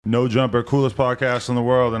No Jumper, coolest podcast in the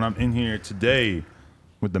world, and I'm in here today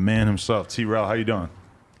with the man himself, T-Rel. How you doing?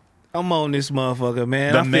 I'm on this motherfucker,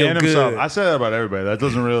 man. The I man feel himself. good. I say that about everybody. That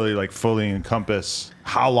doesn't really like fully encompass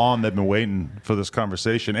how long they've been waiting for this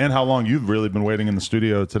conversation and how long you've really been waiting in the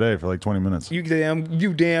studio today for like 20 minutes. You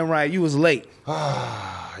damn right. You was late.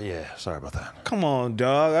 Yeah, sorry about that. Come on,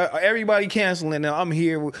 dog. Everybody canceling now. I'm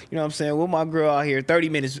here, you know what I'm saying, with my girl out here 30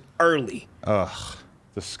 minutes early. Ugh,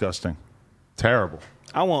 disgusting. Terrible.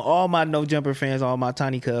 I want all my No Jumper fans, all my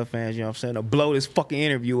Tiny Cub fans, you know what I'm saying, to blow this fucking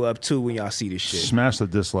interview up too when y'all see this shit. Smash the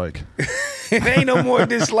dislike. It ain't no more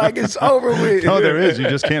dislike. It's over with. No, there is. You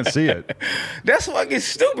just can't see it. That's fucking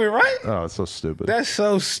stupid, right? Oh, it's so stupid. That's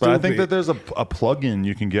so stupid. But I think that there's a plugin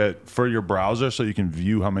you can get for your browser so you can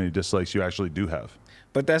view how many dislikes you actually do have.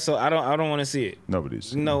 But that's so I don't want to see it.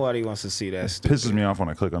 Nobody wants to see that. It Stupid. pisses me off when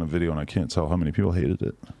I click on a video and I can't tell how many people hated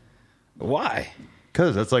it. Why?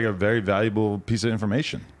 Because that's like a very valuable piece of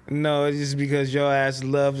information. No, it's just because your ass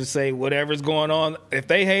love to say whatever's going on. If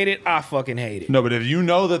they hate it, I fucking hate it. No, but if you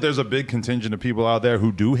know that there's a big contingent of people out there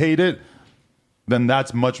who do hate it, then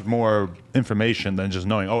that's much more information than just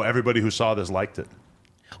knowing, oh, everybody who saw this liked it.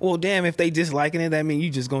 Well, damn, if they disliking it, that means you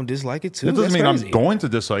just gonna dislike it too. It doesn't mean crazy. I'm going to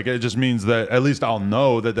dislike it. It just means that at least I'll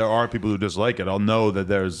know that there are people who dislike it. I'll know that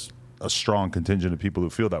there's a strong contingent of people who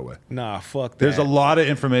feel that way. Nah, fuck that. There's a lot of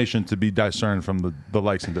information to be discerned from the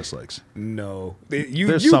likes and dislikes. No.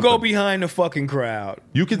 You something. go behind the fucking crowd.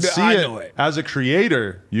 You can see I it. know it. As a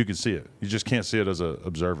creator, you can see it. You just can't see it as an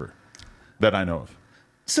observer that I know of.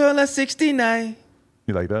 So let's 69.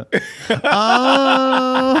 You like that?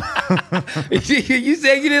 You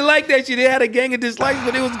said you didn't like that shit. It had a gang of dislikes,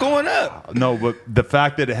 but it was going up. No, but the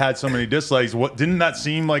fact that it had so many dislikes, didn't that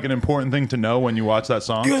seem like an important thing to know when you watch that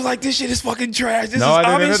song? You was like, this shit is fucking trash. This is I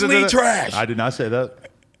didn't- obviously trash. I did not say that.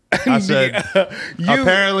 I said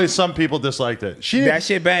apparently some people disliked it. That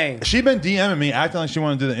shit bang. She been DMing me acting like she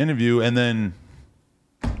wanted to do the interview, and then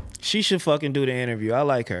She should fucking do the interview. I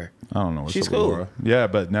like her. I don't know. What's She's up with cool. Laura. Yeah,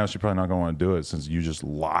 but now she's probably not going to want to do it since you just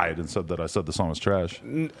lied and said that I said the song was trash.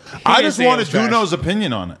 I just wanted Juno's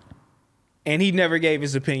opinion on it. And he never gave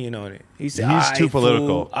his opinion on it. He said, He's too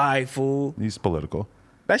political. Fool. He's political.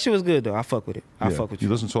 That shit was good, though. I fuck with it. I fuck with you.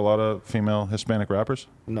 You listen to a lot of female Hispanic rappers?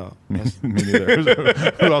 No. Me neither.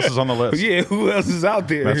 Who else is on the list? Yeah, who else is out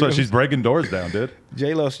there? That's why she's breaking doors down, dude.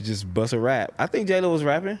 J-Lo should just bust a rap. I think J-Lo was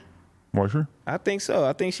rapping. Was she? I think so.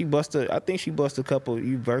 I think she bust a couple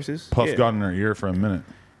verses. Puff got in her ear for a minute.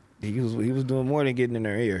 He was doing more than getting in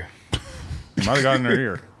her ear. He might have got in her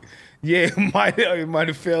ear. Yeah, it might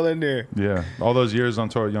have fell in there. Yeah. All those years on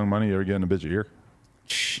tour with Young Money, you ever get in a bitch of ear?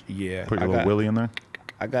 Yeah. Put your little willy in there?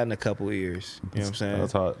 I got in a couple ears. You know what I'm saying?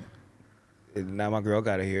 That's hot. Now my girl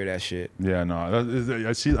got to hear that shit. Yeah, no.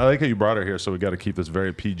 I see. I like how you brought her here, so we got to keep this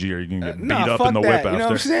very PG or you can get beat up fuck in the that. whip after. You know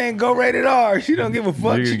what I'm saying? Go rated R. She don't give a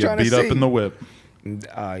fuck. You're She gonna trying get to beat see. up in the whip.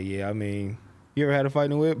 Yeah, I mean, you ever had a fight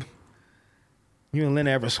in the whip? You and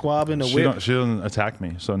Lena ever squab in the whip? She doesn't attack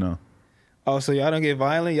me, so no. Oh, so y'all don't get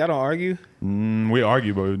violent? Y'all don't argue? We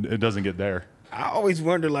argue, but it doesn't get there. I always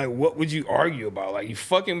wonder, like, what would you argue about? Like, you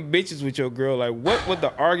fucking bitches with your girl. Like, what would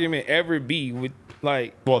the argument ever be with,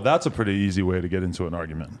 like... Well, that's a pretty easy way to get into an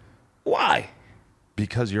argument. Why?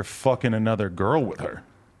 Because you're fucking another girl with her.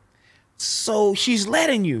 So she's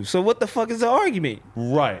letting you. So what the fuck is the argument?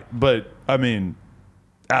 Right. But, I mean,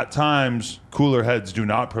 at times, cooler heads do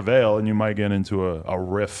not prevail, and you might get into a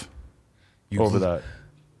riff over that.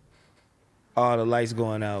 Oh, the lights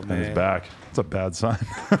going out, man. And it's back. It's a bad sign.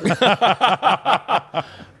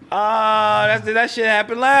 That shit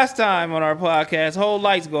happened last time on our podcast. Whole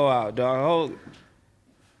lights go out, dog.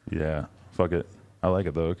 Yeah. Fuck it. I like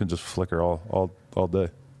it, though. It can just flicker all day.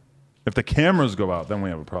 If the cameras go out, then we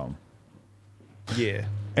have a problem. Yeah.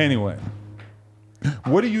 Anyway,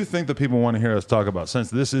 what do you think that people want to hear us talk about, since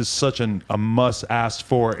this is such a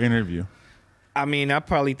must-ask-for interview? I mean, I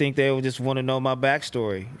probably think they would just want to know my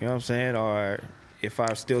backstory. You know what I'm saying? Or if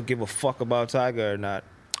I still give a fuck about Tyga or not.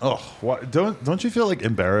 Oh, what? Don't you feel like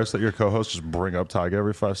embarrassed that your co-hosts just bring up Tyga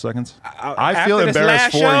every 5 seconds? I feel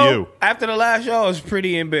embarrassed for you. After the last show, I was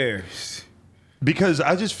pretty embarrassed. Because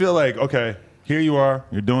I just feel like, okay, here you are,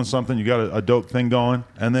 you're doing something, you got a dope thing going,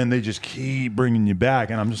 and then they just keep bringing you back,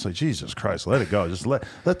 and I'm just like, Jesus Christ, let it go. Just let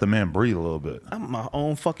the man breathe a little bit. I'm my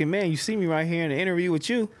own fucking man. You see me right here in the interview with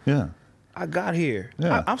you. Yeah. I got here.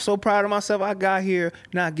 Yeah. I'm so proud of myself. I got here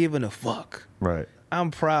not giving a fuck. Right. I'm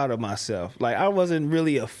proud of myself. Like, I wasn't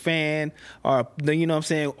really a fan or, you know what I'm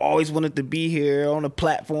saying, always wanted to be here on a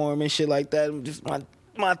platform and shit like that. Just my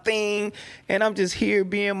my thing, and I'm just here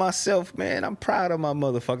being myself, man. I'm proud of my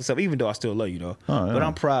motherfucking self, even though I still love you, though. Oh, yeah. But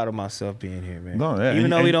I'm proud of myself being here, man. No, yeah, even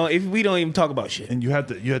and- though and- we don't even talk about shit. And you had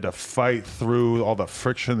to fight through all the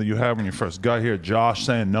friction that you had when you first got here. Josh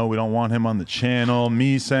saying no, we don't want him on the channel.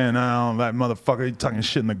 Me saying, oh, that motherfucker, he talking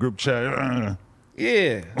shit in the group chat.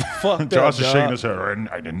 Yeah, fucked up, Josh is shaking dog. his head.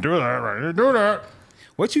 I didn't do that. I didn't do that.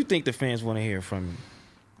 What you think the fans want to hear from you?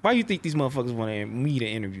 Why you think these motherfuckers want me to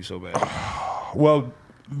interview so bad? Well,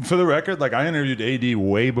 for the record, like I interviewed AD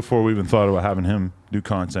way before we even thought about having him do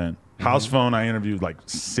content. House Phone, I interviewed like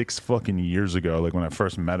 6 fucking years ago, like when I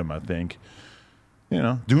first met him, I think. You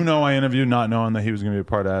know, Duno I interviewed not knowing that he was going to be a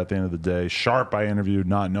part of that at the end of the day. Sharp I interviewed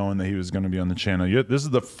not knowing that he was going to be on the channel. This is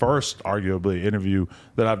the first, arguably, interview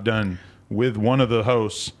that I've done with one of the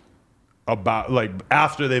hosts about, like,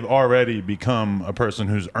 after they've already become a person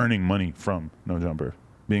who's earning money from No Jumper,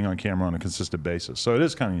 being on camera on a consistent basis. So it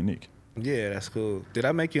is kind of unique. Yeah, that's cool. Did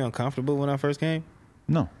I make you uncomfortable when I first came?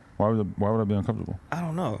 No. Why would I be uncomfortable? I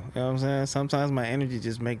don't know. You know what I'm saying? Sometimes my energy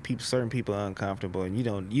just make certain people uncomfortable, and you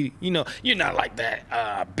know you're not like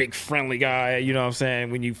that big friendly guy. You know what I'm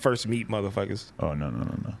saying? When you first meet motherfuckers. Oh, no.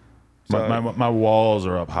 So- My walls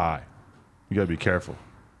are up high. You got to be careful.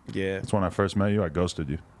 Yeah. That's when I first met you, I ghosted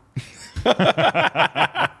you.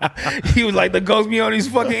 He was like the ghost me on these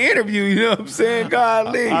fucking interview. You know what I'm saying?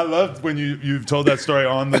 Golly. I loved when you've told that story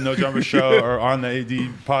on the No Jumper show or on the AD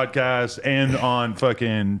podcast and on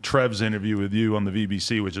fucking Trev's interview with you on the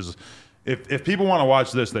VBC, which is, if people want to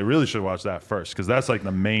watch this, they really should watch that first because that's like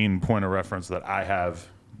the main point of reference that I have.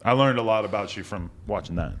 I learned a lot about you from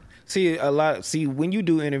watching that. See, when you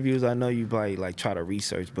do interviews, I know you probably like try to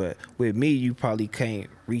research, but with me, you probably can't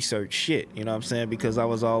research shit. You know what I'm saying? Because I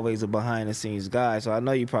was always a behind the scenes guy, so I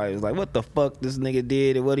know you probably was like, "What the fuck this nigga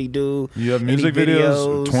did and what he do?" You have Any music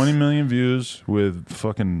videos, 20 million views with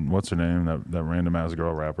fucking what's her name? That random ass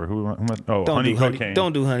girl rapper. Honey Cocaine.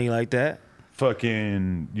 Don't do honey like that.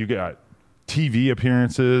 Fucking, you got TV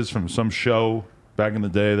appearances from some show back in the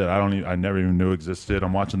day that I never even knew existed.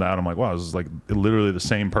 I'm watching that. I'm like, wow, this is like literally the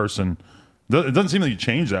same person. It doesn't seem like you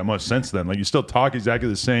changed that much since then. Like you still talk exactly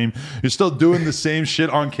the same. You're still doing the same shit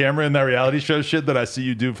on camera in that reality show shit that I see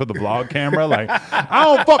you do for the vlog camera. Like, I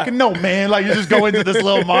don't fucking know, man. Like you just go into this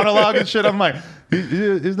little monologue and shit. I'm like,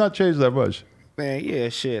 he's not changed that much. Man, yeah,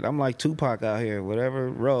 shit. I'm like Tupac out here. Whatever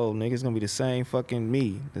role, nigga's gonna be the same fucking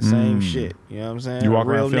me. The same shit. You know what I'm saying? You walk A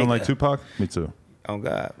real around feeling nigga. like Tupac? Me too. Oh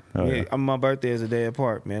God. Oh, yeah. yeah. My birthday is a day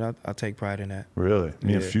apart, man. I take pride in that. Really?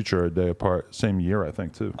 Me and Yeah. Future are a day apart. Same year, I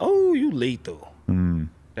think, too. Oh, you lethal.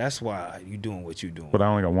 That's why you doing what you doing. But I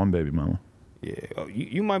only got one baby mama. Yeah. Oh,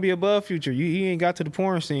 you might be above Future. You ain't got to the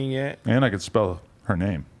porn scene yet. And I could spell her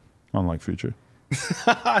name, unlike Future.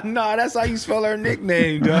 Nah, that's how you spell her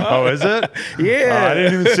nickname, dog. Oh, is it? Yeah. I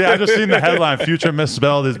didn't even see. I just seen the headline. Future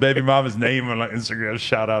misspelled his baby mama's name on like Instagram.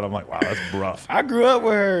 Shout out. I'm like, wow, that's rough. I grew up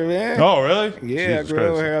with her, man. Oh, really? Yeah, Jesus I grew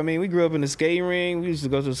up with Christ. her. I mean, we grew up in the skating ring. We used to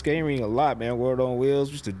go to the skating ring a lot, man. World on Wheels.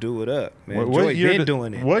 We used to do it up, man. Joy been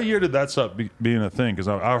doing it. What year did that start being a thing? Because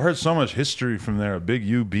I've heard so much history from there. Big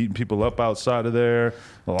U beating people up outside of there,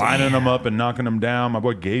 lining them up and knocking them down. My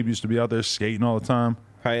boy Gabe used to be out there skating all the time.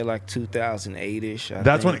 Probably like 2008-ish.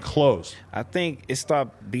 That's when it closed. I think it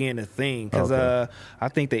stopped being a thing because Okay. I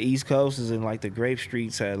think the East Coast is in like the Grape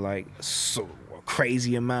Streets had like a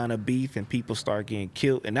crazy amount of beef and people start getting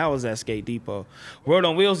killed, and that was at Skate Depot. World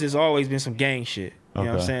on Wheels, there's always been some gang shit. You know what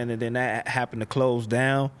I'm Okay. saying? And then that happened to close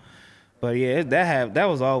down. But yeah, that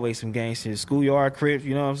was always some gang shit. Schoolyard Crips,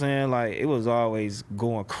 you know what I'm saying? Like it was always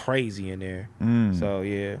going crazy in there. So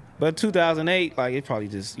yeah, but 2008, like it probably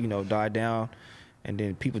just died down. And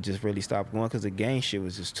then people just really stopped going because the gang shit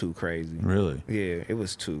was just too crazy. Really? Yeah, it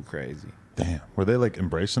was too crazy. Damn. Were they like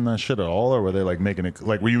embracing that shit at all, or were they like making it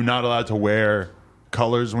like? Were you not allowed to wear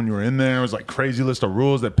colors when you were in there? It was like crazy list of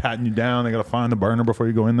rules that patting you down. They gotta find the burner before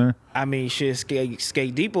you go in there. I mean, shit,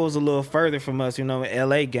 Skate Depot is a little further from us, LA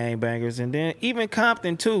gangbangers. And then even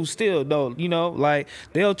Compton, too, still, though, like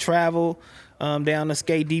they'll travel down to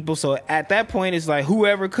Skate Depot. So at that point, it's like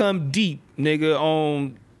whoever come deep, nigga,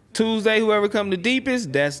 on Tuesday, whoever come the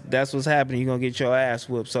deepest, that's what's happening. You're going to get your ass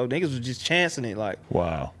whooped. So niggas was just chancing it, like,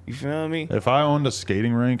 Wow. you feel me? If I owned a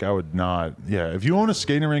skating rink, I would not. Yeah, if you own a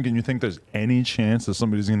skating rink and you think there's any chance that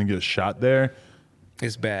somebody's gonna get shot there,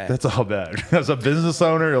 It's bad. that's all bad. As a business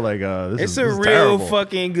owner, you're like, this It's is a real terrible.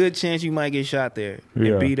 fucking good chance you might get shot there and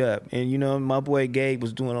Yeah. beat up. And my boy Gabe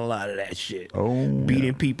was doing a lot of that shit. Oh, Beating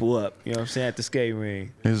yeah. people up. You know what I'm saying? At the skate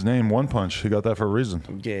ring. His name, One Punch. He got that for a reason.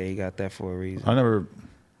 Yeah, he got that for a reason.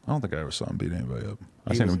 I don't think I ever saw him beat anybody up.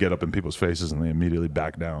 I He seen was- him get up in people's faces and they immediately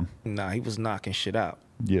back down. Nah, he was knocking shit out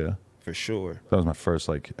Yeah. for sure. That was my first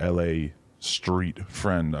like LA street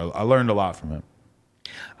friend. I learned a lot from him.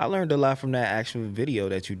 I learned a lot from that actual video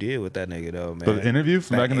that you did with that nigga though, man. The interview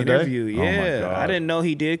from that back in the interview, day? Oh, my yeah. God. I didn't know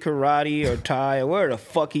he did karate or Thai or where the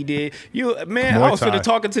fuck he did. Man, Muay I was Thai. finna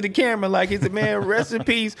talking to the camera like he's a man, rest in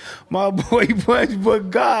peace, my boy Punch,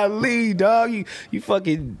 but golly, dog, you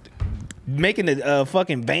fucking making the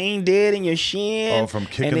fucking vein dead in your shin. Oh, from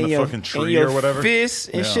kicking and then the your, fucking tree and your or whatever? fists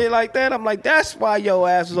and Yeah. shit like that. I'm like, that's why your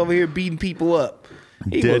ass was over here beating people up.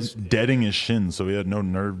 He was Deading his shin, so he had no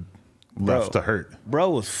nerve left to hurt.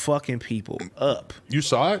 Bro was fucking people up. You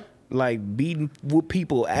saw it? Like beating with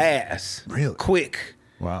people ass. Really? Quick.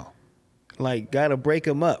 Wow. Like gotta break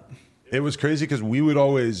them up. It was crazy because we would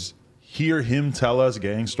always hear him tell us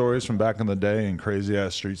gang stories from back in the day and crazy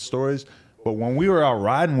ass street stories. But when we were out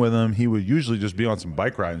riding with him, he would usually just be on some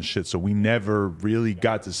bike ride and shit. So we never really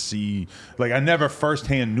got to see, like, I never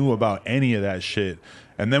firsthand knew about any of that shit.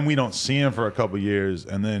 And then we don't see him for a couple years,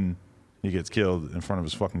 and then he gets killed in front of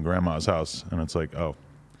his fucking grandma's house. And it's like, oh.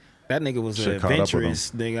 That nigga was an Shit caught up with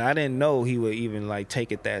adventurous nigga. I didn't know he would even like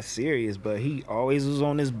take it that serious, but he always was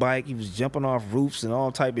on his bike. He was jumping off roofs and all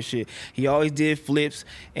type of shit. He always did flips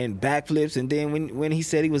and backflips. And then when he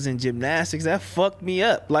said he was in gymnastics, that fucked me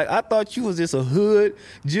up. Like I thought you was just a hood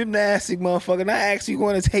gymnastic motherfucker. And I actually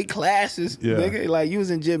want to take classes, nigga. Like you was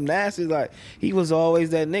in gymnastics. Like he was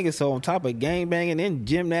always that nigga. So on top of gangbanging, then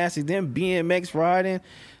gymnastics, then BMX riding,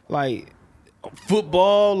 like.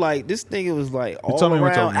 Football, like this nigga was like all told me he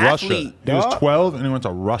went to around Russia. athlete. He was dog. 12 and he went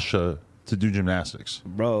to Russia to do gymnastics.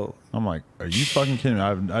 Bro. I'm like, are you fucking kidding me?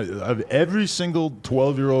 I've every single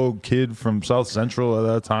 12-year-old kid from South Central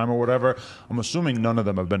at that time or whatever, I'm assuming none of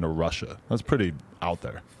them have been to Russia. That's pretty out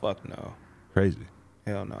there. Fuck no. Crazy.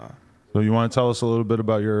 Hell no. So you want to tell us a little bit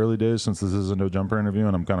about your early days, since this is a No Jumper interview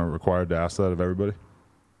and I'm kind of required to ask that of everybody?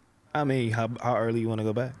 I mean, how early you want to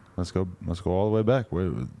go back? Let's go all the way back.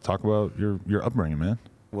 Talk about your upbringing, man.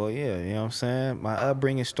 Well, yeah, you know what I'm saying? My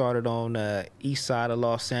upbringing started on east side of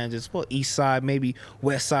Los Angeles. Well, east side, maybe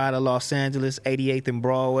west side of Los Angeles, 88th and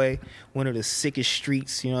Broadway. One of the sickest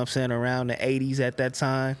streets, you know what I'm saying, around the 80s at that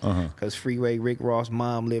time. Because Freeway Rick Ross'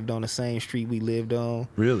 mom lived on the same street we lived on.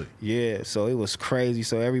 Really? Yeah, so it was crazy.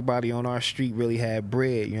 So everybody on our street really had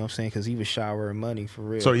bread, you know what I'm saying? Because he was showering money for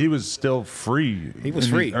real. So he was still free. He was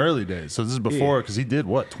in free. the early days. So this is before, because he did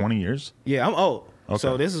what, 20 years? Yeah, I'm old. Okay.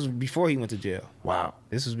 So this is before he went to jail. Wow.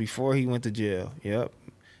 This was before he went to jail. Yep.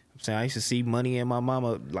 I'm saying I used to see money in my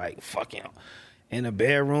mama like fucking in the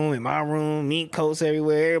bedroom, in my room, meat coats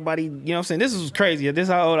everywhere. Everybody, you know what I'm saying? This is crazy. This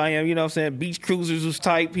is how old I am, you know what I'm saying? Beach cruisers was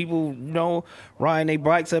tight. People, you know, riding their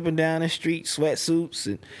bikes up and down the street, sweatsuits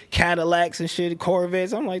and Cadillacs and shit,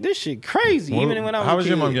 Corvettes. I'm like, this shit crazy. Well, even when I was how a was kid.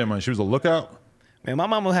 your mom getting money? She was a lookout? Man, my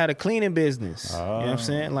mama had a cleaning business. You know what I'm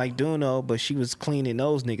saying? Like Duno, but she was cleaning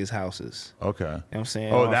those niggas' houses. Okay. You know what I'm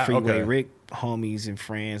saying? Oh, On that, Freeway okay. Rick, homies and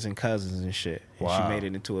friends and cousins and shit. And Wow. she made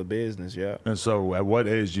it into a business, yeah. And so at what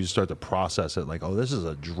age do you start to process it? Like, oh, this is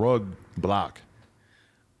a drug block.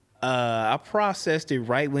 I processed it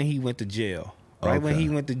right when he went to jail. Right when Okay. he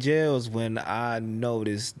went to jail is when I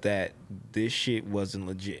noticed that this shit wasn't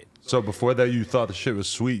legit. So before that, you thought the shit was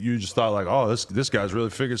sweet. You just thought like, oh, this guy's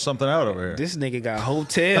really figured something out over here. This nigga got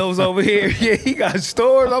hotels over here. Yeah, he got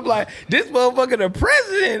stores. I'm like, this motherfucker the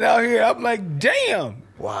president out here. I'm like, damn.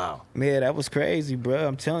 Wow. Man, that was crazy, bro.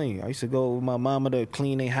 I'm telling you. I used to go with my mama to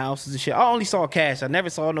clean their houses and shit. I only saw cash. I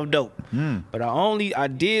never saw no dope. But I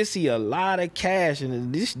did see a lot of cash.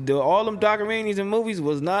 And all them documentaries and movies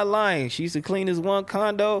was not lying. She used to clean this one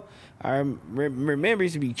condo. I remember it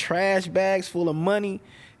used to be trash bags full of money.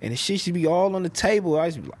 And the shit should be all on the table. I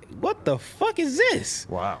used to be like, what the fuck is this?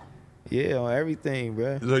 Wow. Yeah, on everything,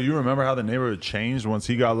 bro. So you remember how the neighborhood changed once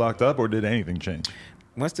he got locked up, or did anything change?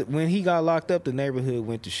 When he got locked up, the neighborhood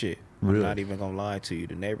went to shit. Really? I'm not even gonna lie to you.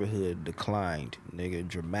 The neighborhood declined, nigga,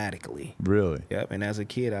 dramatically. Really? Yep. And as a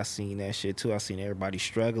kid, I seen that shit too. I seen everybody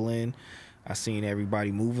struggling. I seen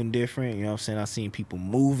everybody moving different. You know what I'm saying? I seen people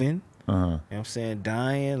moving. You know what I'm saying?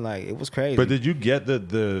 Dying. Like, it was crazy. But did you get that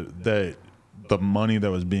the money that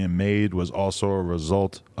was being made was also a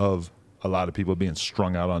result of a lot of people being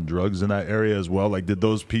strung out on drugs in that area as well? Like, did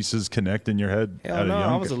those pieces connect in your head? Hell no,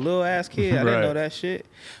 I was a little ass kid. I Right. didn't know that shit.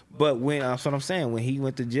 But that's what I'm saying. When he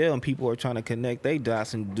went to jail and people are trying to connect they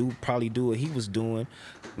dots and probably do what he was doing,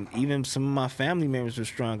 even some of my family members were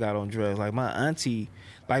strung out on drugs. Like my auntie,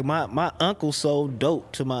 like my uncle sold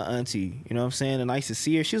dope to my auntie. You know what I'm saying? And I used to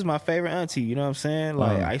see her. She was my favorite auntie. You know what I'm saying?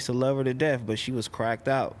 Like I used to love her to death, but she was cracked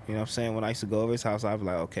out. You know what I'm saying? When I used to go over his house, I was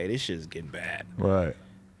like, okay, this shit's getting bad. Right.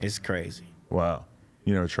 It's crazy. Wow.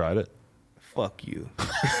 You never tried it? Fuck you.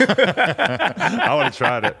 I would have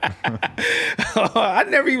tried it. I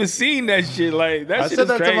never even seen that shit. Like that I shit said is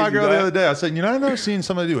that crazy, to my girl dog. the other day. I said, I've never seen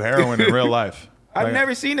somebody do heroin in real life. I've Like,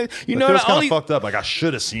 never seen it. You it know, feels the kind only of fucked up. Like I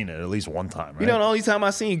should have seen it at least one time. Right? you know the only time I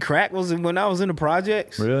seen crack was when I was in the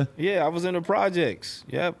projects. Really? Yeah, I was in the projects.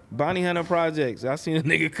 Yep, Bonnie Hunter projects. I seen a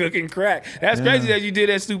nigga cooking crack. That's crazy that you did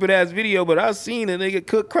that stupid ass video, but I seen a nigga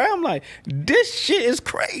cook crack. I'm like, this shit is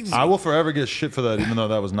crazy. I will forever get shit for that, even though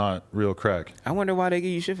that was not real crack. I wonder why they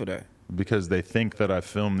give you shit for that. Because they think that I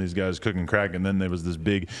filmed these guys cooking crack, and then there was this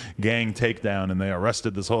big gang takedown, and they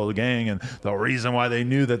arrested this whole gang, and the reason why they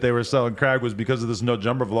knew that they were selling crack was because of this No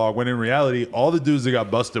Jumper vlog, when in reality, all the dudes that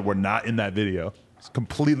got busted were not in that video. It's a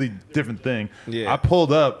completely different thing. Yeah. I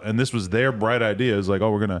pulled up, and this was their bright idea. It's like,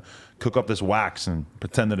 oh, we're going to cook up this wax and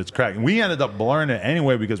pretend that it's crack. And we ended up blurring it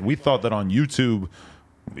anyway because we thought that on YouTube,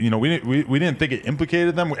 we didn't think it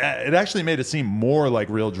implicated them. It actually made it seem more like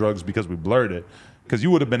real drugs because we blurred it. Because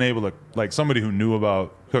you would have been able to, like somebody who knew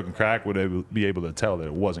about cooking crack would be able to tell that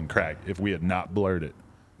it wasn't crack if we had not blurred it.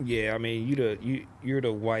 Yeah, I mean, you're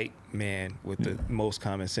the white man with the most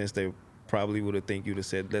common sense. They probably would have you'd have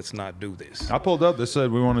said, let's not do this. I pulled up. They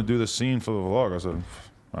said we want to do this scene for the vlog. I said,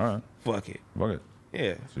 all right, Fuck it. fuck it.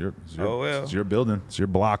 Yeah. It's your building. It's your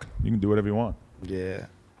block. You can do whatever you want. Yeah.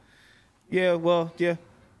 Yeah, well, yeah.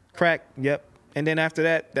 Crack, yep. And then after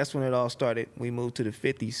that, that's when it all started. We moved to the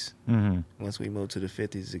 50s. Mm-hmm. Once we moved to the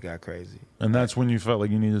 50s, it got crazy. And that's when you felt like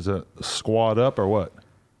you needed to squad up or what?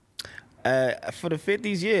 For the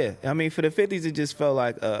 50s, yeah. I mean, for the 50s, it just felt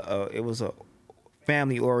like it was a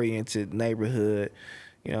family-oriented neighborhood.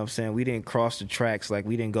 You know what I'm saying? We didn't cross the tracks. Like,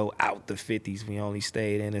 we didn't go out the 50s. We only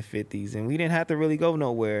stayed in the 50s. And we didn't have to really go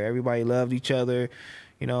nowhere. Everybody loved each other.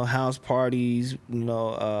 You know, house parties,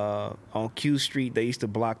 on Q Street, they used to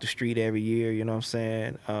block the street every year, you know what I'm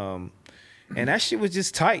saying? And that shit was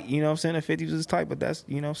just tight, you know what I'm saying? The 50s was tight, but that's,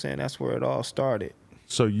 you know what I'm saying, that's where it all started.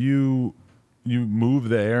 So you move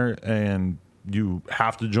there and you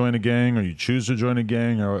have to join a gang, or you choose to join a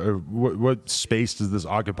gang, or what space does this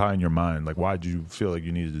occupy in your mind? Like, why did you feel like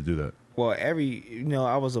you needed to do that? Well,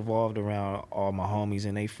 I was evolved around all my homies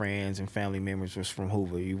and they friends and family members was from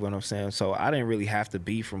Hoover. You know what I'm saying? So I didn't really have to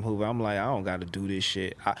be from Hoover. I'm like, I don't got to do this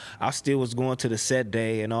shit. I still was going to the set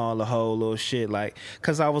day and all the whole little shit, like,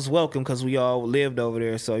 because I was welcome because we all lived over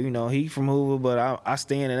there. So, he from Hoover, but I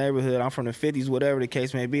stay in the neighborhood. I'm from the 50s, whatever the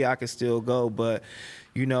case may be, I could still go. But,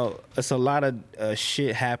 it's a lot of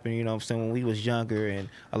shit happened, you know what I'm saying, when we was younger, and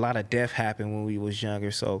a lot of death happened when we was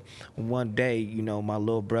younger. So one day, my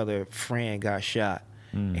little brother, friend, got shot.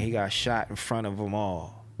 And he got shot in front of them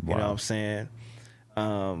all. Wow. You know what I'm saying?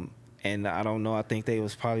 And I don't know, I think they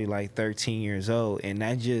was probably like 13 years old. And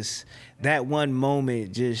that one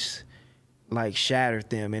moment just like shattered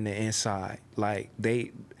them in the inside. Like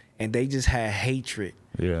they just had hatred.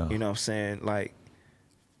 Yeah. You know what I'm saying? Like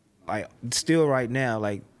still right now,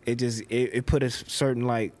 like it put a certain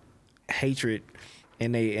like hatred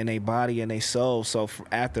in they body and they soul. So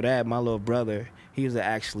after that, my little brother, he was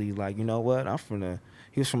actually like, you know what,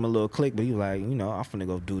 he was from a little clique, but he was like, I'm finna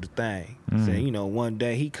go do the thing. So, one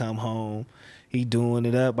day he come home, he doing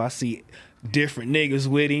it up. I see different niggas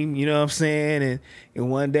with him, you know what I'm saying? And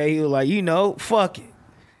one day he was like, fuck it.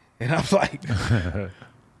 And I'm like,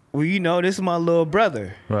 well, this is my little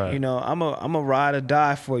brother. Right. I'm a ride or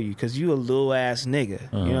die for you because you a little ass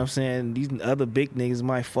nigga. You know what I'm saying? These other big niggas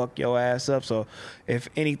might fuck your ass up. So if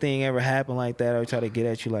anything ever happened like that or try to get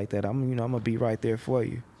at you like that, I'm going to be right there for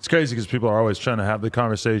you. It's crazy because people are always trying to have the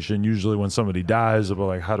conversation, usually when somebody dies, about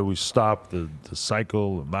like, how do we stop the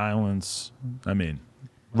cycle of violence? I mean,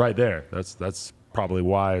 right there. That's probably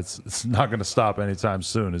why it's not going to stop anytime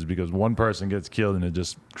soon, is because one person gets killed and it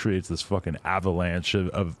just creates this fucking avalanche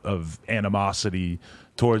of animosity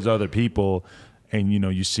towards other people. And,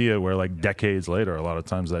 you see it where like decades later, a lot of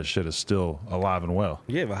times that shit is still alive and well.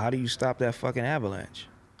 Yeah, but how do you stop that fucking avalanche?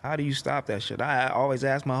 How do you stop that shit? I always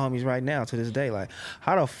ask my homies right now to this day, like,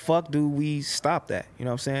 how the fuck do we stop that? You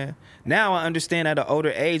know what I'm saying? Now I understand at an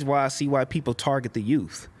older age why I see why people target the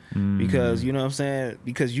youth. Because, you know what I'm saying?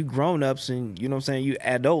 Because you grown-ups and, you know what I'm saying, you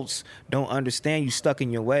adults don't understand, you stuck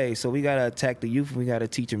in your ways. So we got to attack the youth and we got to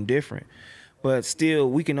teach them different. But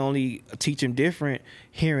still, we can only teach them different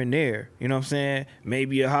here and there. You know what I'm saying?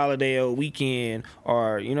 Maybe a holiday or a weekend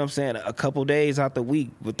or, you know what I'm saying, a couple days out the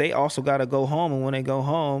week. But they also got to go home. And when they go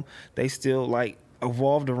home, they still, like,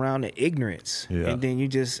 evolved around the ignorance. Yeah. And then it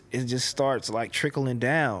just starts, like, trickling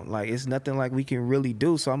down. Like, it's nothing like we can really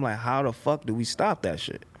do. So I'm like, how the fuck do we stop that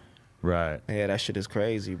shit? Right. Yeah, that shit is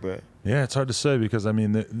crazy, bro. Yeah, it's hard to say because, I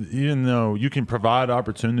mean, even though you can provide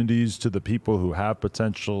opportunities to the people who have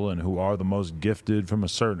potential and who are the most gifted from a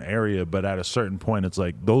certain area, but at a certain point, it's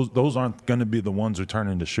like those aren't going to be the ones who turn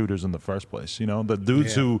into shooters in the first place. You know, the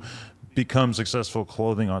dudes who become successful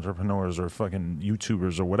clothing entrepreneurs or fucking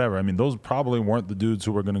YouTubers or whatever. I mean, those probably weren't the dudes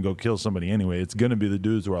who were going to go kill somebody anyway. It's going to be the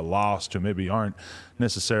dudes who are lost, who maybe aren't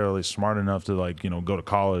necessarily smart enough to, like, you know, go to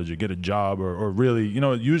college or get a job or really, you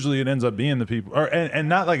know, usually it ends up being the people, and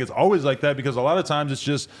not like it's always like that, because a lot of times it's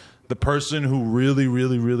just the person who really,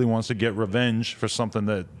 really, really wants to get revenge for something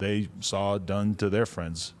that they saw done to their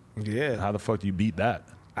friends. Yeah. How the fuck do you beat that?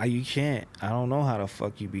 You can't. I don't know how the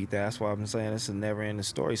fuck you beat that. That's why I'm saying it's a never-ending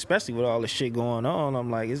story, especially with all the shit going on. I'm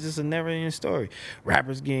like, it's just a never-ending story.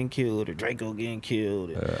 Rappers getting killed, or Draco getting killed,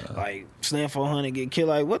 and like Slim 400 getting killed.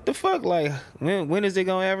 Like, what the fuck? Like, when is it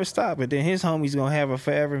gonna ever stop? And then his homies gonna have a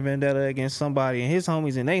forever vendetta against somebody, and his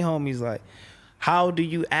homies and they homies. Like, how do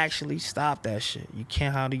you actually stop that shit? You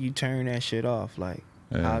can't. How do you turn that shit off? Like,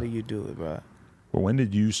 how do you do it, bro? Well, when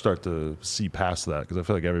did you start to see past that? Because I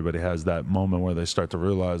feel like everybody has that moment where they start to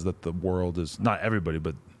realize that the world is, not everybody,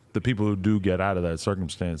 but the people who do get out of that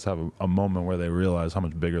circumstance have a moment where they realize how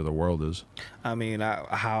much bigger the world is. I mean,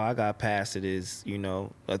 how I got past it is, you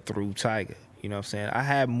know, through Tyga. You know what I'm saying? I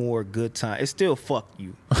had more good time. It's still fuck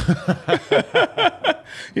you.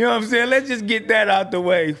 You know what I'm saying? Let's just get that out the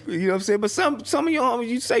way. You know what I'm saying? But some of your homies,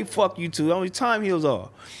 you say fuck you too. Only time heals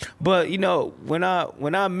all. But, you know, when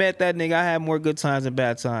I met that nigga, I had more good times than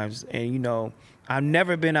bad times. And, you know, I've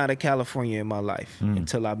never been out of California in my life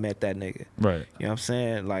until I met that nigga. Right. You know what I'm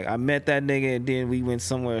saying? Like, I met that nigga and then we went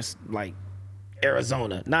somewhere like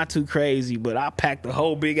Arizona. Not too crazy, but I packed a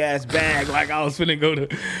whole big ass bag like I was finna go to,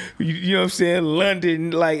 you know what I'm saying,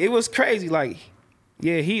 London. Like, it was crazy. Like,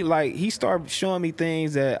 yeah, he started showing me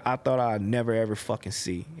things that I thought I'd never ever fucking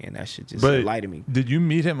see, and that shit just lighted me. Did you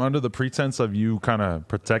meet him under the pretense of you kind of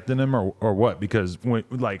protecting him, or what? Because when,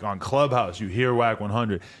 like, on Clubhouse, you hear Wack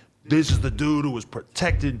 100, this is the dude who was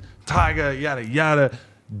protecting Tyga, yada yada.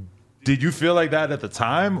 Did you feel like that at the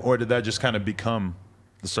time, or did that just kind of become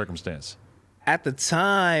the circumstance? At the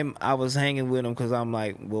time, I was hanging with him because I'm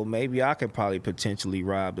like, well, maybe I could probably potentially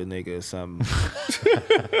rob the nigga or something.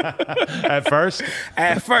 At first?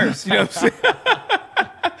 At first, you know what I'm saying?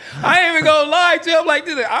 I ain't even gonna lie to him like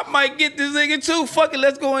this. I might get this nigga too. Fuck it,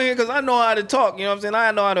 let's go in here because I know how to talk. You know what I'm saying?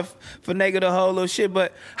 I know how to finagle the whole little shit.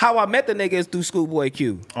 But how I met the nigga is through Schoolboy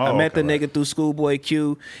Q. I met the nigga through Schoolboy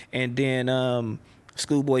Q, and then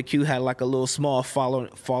Schoolboy Q had like a little small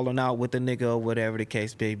falling out with the nigga or whatever the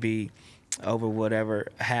case may be. Over whatever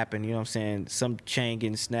happened, you know what I'm saying? Some chain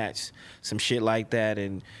getting snatched, some shit like that,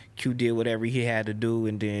 and Q did whatever he had to do,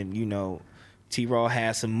 and then, you know, T-Raw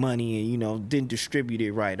had some money and, you know, didn't distribute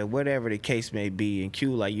it right or whatever the case may be, and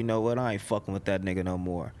Q like, you know what, I ain't fucking with that nigga no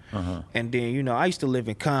more. And then, you know, I used to live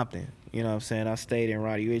in Compton, you know what I'm saying? I stayed in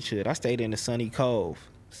Roddy Rich Hood. I stayed in the Sunny Cove.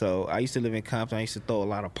 So I used to live in Compton. I used to throw a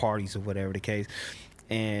lot of parties or whatever the case.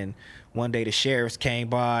 And one day the sheriffs came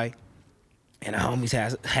by, and the homies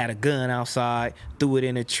had a gun outside, threw it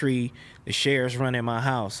in a tree. The sheriff's running my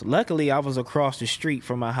house. Luckily, I was across the street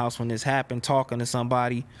from my house when this happened, talking to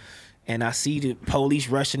somebody. And I see the police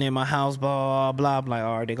rushing in my house, blah, blah. I'm like,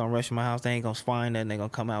 all right, they're going to rush in my house. They ain't going to find nothing. They're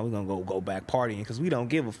going to come out. We're going to go back partying because we don't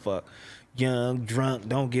give a fuck. Young, drunk,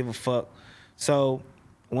 don't give a fuck. So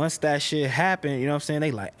once that shit happened, you know what I'm saying?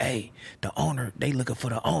 They like, hey, the owner, they looking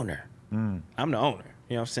for the owner. I'm the owner.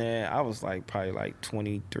 You know what I'm saying? I was like probably like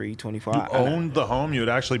 23, 24. You owned the home? You had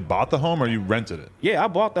actually bought the home, or you rented it? Yeah, I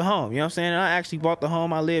bought the home. You know what I'm saying? And I actually bought the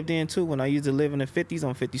home I lived in too when I used to live in the 50s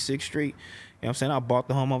on 56th Street. You know what I'm saying? I bought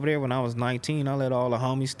the home over there when I was 19. I let all the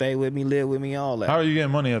homies stay with me, live with me, all that. How are you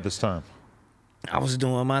getting money at this time? I was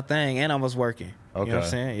doing my thing and I was working. Okay. You know what I'm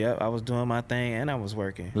saying? Yep, I was doing my thing and I was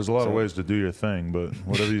working. There's a lot of ways to do your thing, but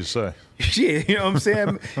whatever you say. Shit, you know what I'm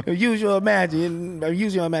saying? Use your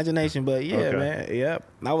imagination, but yeah, okay. Man, yep.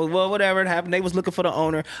 I was, well, whatever it happened, they was looking for the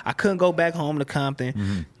owner. I couldn't go back home to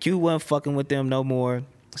Compton. Q wasn't fucking with them no more.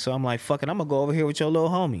 So I'm like, fuck it, I'm gonna go over here with your little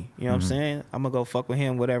homie. You know what I'm saying? I'm gonna go fuck with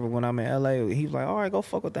him, whatever, when I'm in LA. He was like, all right, go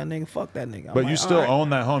fuck with that nigga, fuck that nigga. But you still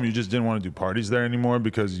own that home, you just didn't want to do parties there anymore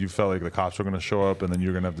because you felt like the cops were gonna show up and then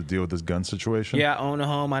you're gonna have to deal with this gun situation? Yeah, I own the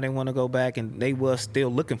home, I didn't want to go back, and they was still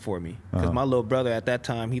looking for me. Because my little brother at that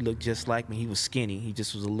time, he looked just like me. He was skinny. He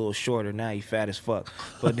just was a little shorter. Now he fat as fuck.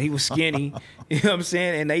 But he was skinny, you know what I'm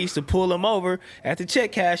saying? And they used to pull him over at the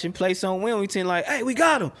check cash and place on Wilmington like, hey, we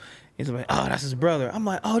got him. He's like, oh, that's his brother. I'm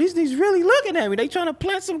like, oh, these niggas really looking at me. They trying to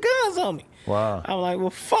plant some guns on me. Wow. I'm like, well,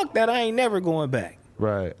 fuck that. I ain't never going back.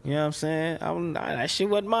 Right. You know what I'm saying? That shit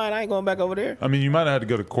wasn't mine. I ain't going back over there. I mean, you might have had to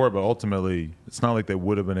go to court, but ultimately, it's not like they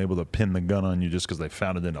would have been able to pin the gun on you just because they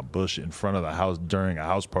found it in a bush in front of the house during a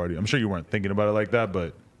house party. I'm sure you weren't thinking about it like that,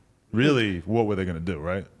 but really, what were they going to do,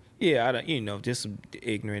 right? Yeah, I don't, just some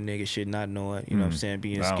ignorant nigga shit, not knowing, you know what I'm saying,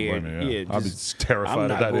 being I don't scared. blame you, yeah. I'd be just, terrified I'm at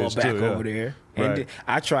not that going age, back too, yeah. over there. And Right.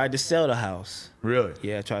 I tried to sell the house. Really?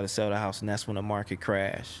 Yeah, I tried to sell the house, and that's when the market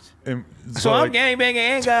crashed. And So I'm gangbanging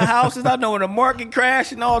and got houses. I know when the market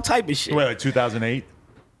crashed and all type of shit. Wait, like 2008?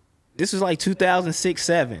 This was like 2006,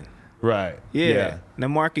 7. Right. Yeah. The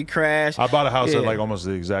market crashed. I bought a house at Yeah. like almost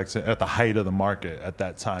the exact same, at the height of the market at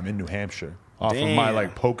that time in New Hampshire. Off of my Damn.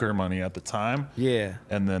 like poker money at the time. Yeah.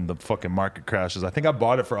 And then the fucking market crashes. I think I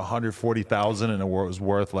bought it for $140,000 and it was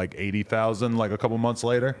worth like $80,000 like a couple months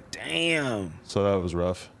later. Damn. So that was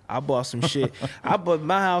rough. I bought some shit.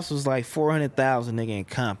 My house was like 400,000, nigga, in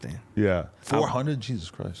Compton. Yeah. 400?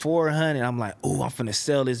 Jesus Christ. 400. I'm like, oh, I'm finna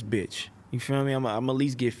sell this bitch. You feel me? I'm at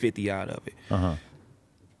least get 50 out of it. Uh-huh.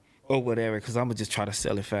 Or whatever, because I'm gonna just try to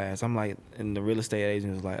sell it fast. I'm like, and the real estate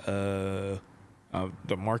agent was like,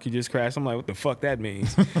 the market just crashed. I'm like, what the fuck that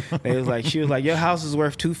means? She was like, your house is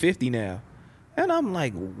worth $250 now. And I'm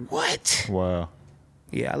like, what? Wow.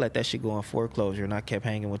 Yeah, I let that shit go on foreclosure, and I kept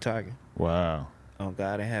hanging with Tiger. Wow. Oh,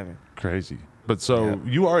 God in heaven. Crazy. But so Yeah.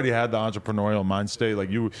 you already had the entrepreneurial mind state. Like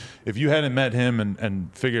if you hadn't met him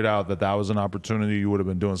and figured out that was an opportunity, you would have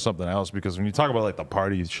been doing something else. Because when you talk about like the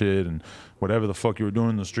party shit and whatever the fuck you were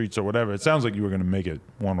doing in the streets or whatever, it sounds like you were going to make it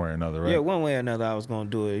one way or another, right? Yeah, one way or another, I was gonna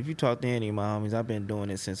do it. If you talk to any of my homies, I've been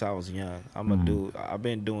doing it since I was young. I've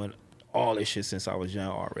been doing all this shit since I was young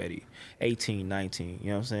already. 18, 19, you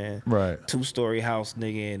know what I'm saying? Right. 2-story house,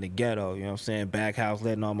 nigga, in the ghetto, you know what I'm saying? Back house,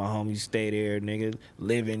 letting all my homies stay there, nigga.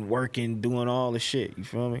 Living, working, doing all the shit, you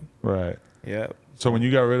feel me? Right. Yep. So when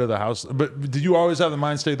you got rid of the house, but did you always have the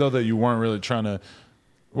mind state though that you weren't really trying to,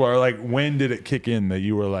 or like when did it kick in that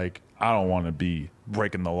you were like, I don't want to be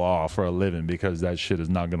breaking the law for a living because that shit is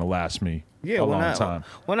not going to last me a long time?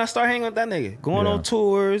 When I start hanging with that nigga, going Yeah. on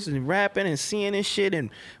tours and rapping and seeing this shit and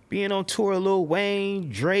being on tour with Lil Wayne,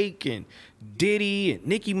 Drake, and Diddy, and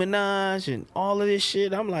Nicki Minaj, and all of this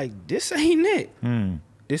shit, I'm like, this ain't it.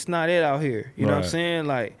 This not it out here. You know what I'm Right. saying?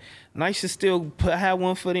 Like, and I used to still have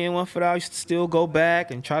one foot in, one foot out. I used to still go back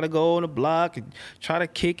and try to go on the block and try to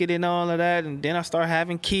kick it and all of that. And then I start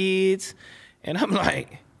having kids, and I'm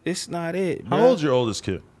like, it's not it. How bruh. old's your oldest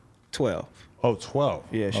kid? 12. Oh, 12.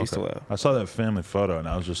 Yeah, she's 12. I saw that family photo and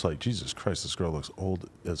I was just like, Jesus Christ, this girl looks old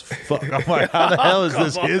as fuck. I'm like, how the hell is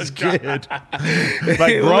this his kid?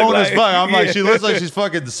 Like It grown look as like- fuck. I'm like, yeah. she looks like she's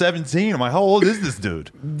fucking 17. I'm like, how old is this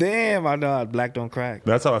dude? Damn, I know black don't crack.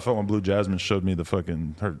 That's how I felt when Blue Jasmine showed me the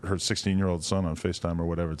fucking her 16-year-old son on FaceTime or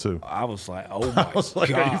whatever too. I was like, oh my I was like,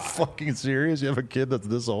 God. are you fucking serious? You have a kid that's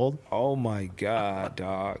this old? Oh my God,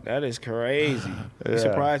 dog. That is crazy. Yeah. You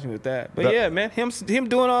surprised me with that. But That- yeah, man, him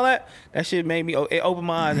doing all that shit made me, it opened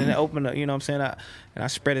my eyes and it opened up, you know what I'm saying? And I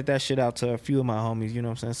spreaded that shit out to a few of my homies, you know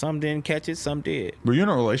what I'm saying? Some didn't catch it, some did. Were you in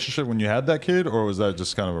a relationship when you had that kid or was that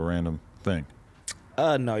just kind of a random thing?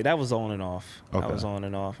 No, that was on and off. Okay. That was on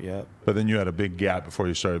and off, yep. But then you had a big gap before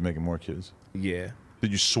you started making more kids. Yeah.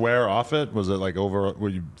 Did you swear off it? Was it like over? Were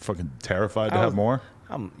you fucking terrified to I have was- more?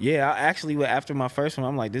 I actually, after my first one,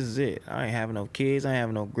 I'm like, this is it. I ain't having no kids. I ain't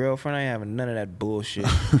having no girlfriend. I ain't having none of that bullshit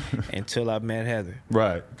until I met Heather.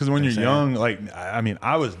 Right. Because when you're That's young, like, I mean,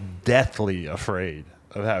 I was deathly afraid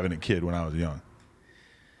of having a kid when I was young.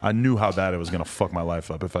 I knew how bad it was going to fuck my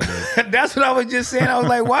life up if I did. That's what I was just saying. I was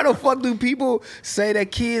like, why the fuck do people say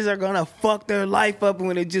that kids are gonna fuck their life up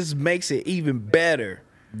when it just makes it even better?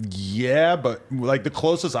 Yeah, but like the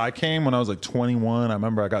closest I came when I was like 21, I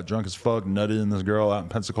remember I got drunk as fuck, nutted in this girl out in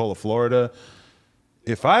Pensacola, Florida.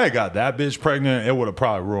 If I had got that bitch pregnant, it would have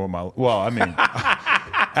probably ruined my. Well, I mean,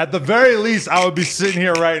 at the very least, I would be sitting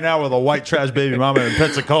here right now with a white trash baby mama in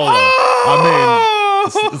Pensacola. I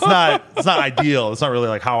mean, it's not ideal. It's not really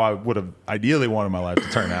like how I would have ideally wanted my life to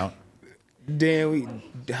turn out. Damn,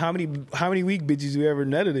 how many weak bitches you ever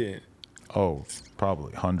nutted in? Oh,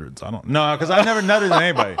 probably hundreds. I don't know because I never nutted in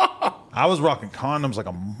anybody. I was rocking condoms like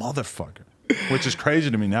a motherfucker, which is crazy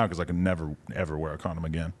to me now because I can never ever wear a condom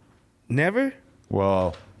again. Never?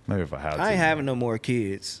 Well, maybe if I had to. I ain't having no more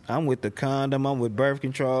kids. I'm with the condom. I'm with birth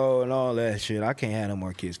control and all that shit. I can't have no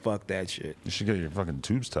more kids. Fuck that shit. You should get your fucking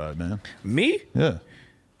tubes tied, man. Me? Yeah.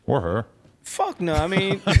 Or her. Fuck no. I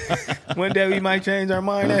mean, one day we might change our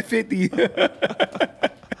mind at 50.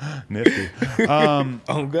 Nifty.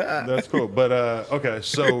 Oh, God. That's cool. But, okay,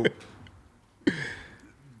 so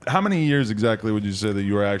how many years exactly would you say that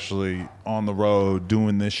you were actually on the road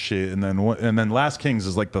doing this shit? And then Last Kings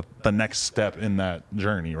is like the next step in that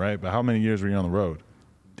journey, right? But how many years were you on the road?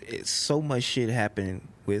 so much shit happened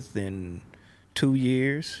within 2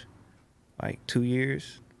 years, like 2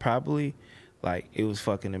 years probably. Like it was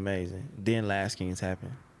fucking amazing. Then Last Kings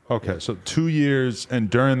happened. Okay, so 2 years, and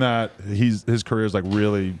during that, his career's like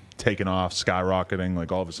really taking off, skyrocketing.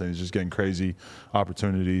 Like all of a sudden, he's just getting crazy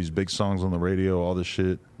opportunities, big songs on the radio, all this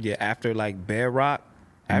shit. Yeah, after like Bedrock,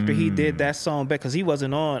 after he did that song, because he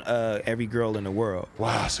wasn't on Every Girl in the World.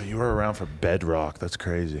 Wow, so you were around for Bedrock? That's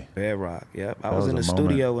crazy. Bedrock, yep. I was in the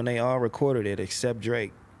studio when they all recorded it, except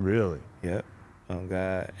Drake. Really? Yep. Oh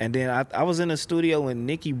God. And then I was in the studio when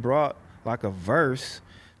Nicki brought like a verse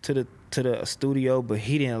to the studio, but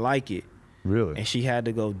he didn't like it. Really? And she had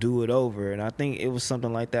to go do it over. And I think it was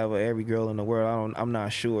something like that with Every Girl in the World. I'm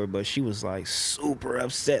not sure, but she was like super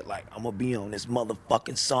upset. Like, I'm gonna be on this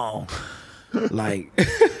motherfucking song. Like,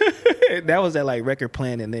 that was that like record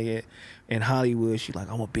planning nigga in Hollywood. She like,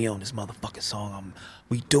 I'm gonna be on this motherfucking song.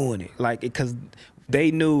 We doing it. Like, because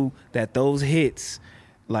they knew that those hits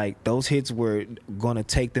were gonna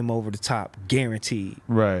take them over the top, guaranteed.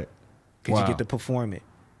 Right. Because you get to perform it.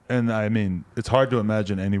 And I mean, it's hard to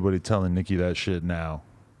imagine anybody telling Nicki that shit now.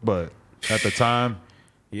 But at the time,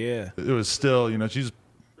 yeah, it was still, you know, she's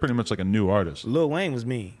pretty much like a new artist. Lil Wayne was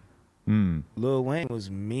mean. Lil Wayne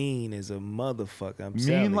was mean as a motherfucker.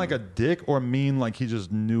 Mean like a dick, or mean like he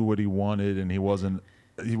just knew what he wanted and he wasn't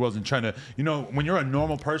trying to, you know, when you're a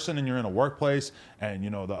normal person and you're in a workplace and, you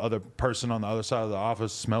know, the other person on the other side of the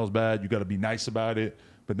office smells bad, you got to be nice about it.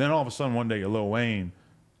 But then all of a sudden one day you're Lil Wayne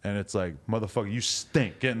and it's like, motherfucker, you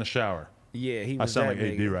stink. Get in the shower. Yeah, he was. I sound like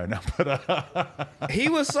nigga. AD right now, but he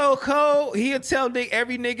was so cold. He'd tell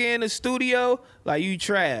every nigga in the studio, like, you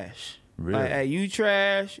trash. Really? Like, hey, you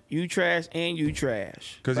trash, and you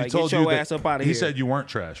trash. Because like, he told get your you ass up out of he here. said you weren't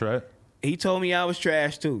trash, right? He told me I was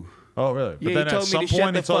trash too. Oh, really? But Yeah, then he told at me some to shut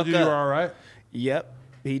point the he told you fuck you were up. all right? Yep,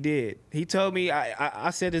 he did. He told me, I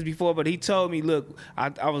said this before, but he told me, look,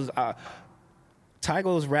 Tyga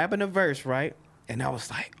was rapping a verse, right? And I was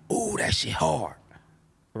like, ooh, that shit hard.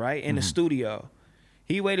 Right? In the studio.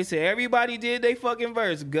 He waited till everybody did they fucking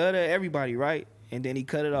verse. Gutter, everybody, right? And then he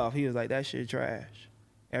cut it off. He was like, that shit trash.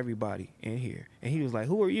 Everybody in here. And he was like,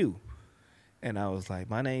 who are you? And I was like,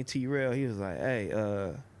 my name T-Rail. He was like,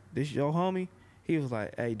 hey, this your homie? He was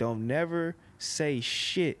like, hey, don't never say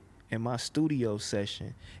shit in my studio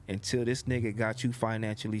session until this nigga got you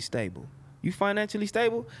financially stable. You financially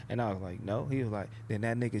stable? And I was like, no. He was like, then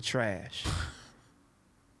that nigga trash.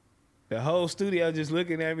 The whole studio just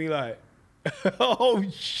looking at me like, oh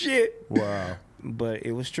shit. Wow. But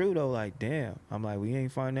it was true though, like, damn. I'm like, we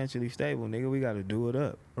ain't financially stable, nigga. We got to do it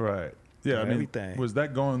up. Right. Yeah, I mean, everything. Was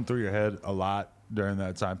that going through your head a lot during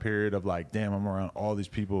that time period of like, damn, I'm around all these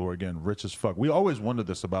people who are getting rich as fuck? We always wondered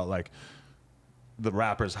this about like the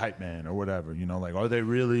rapper's hype man or whatever, you know, like, are they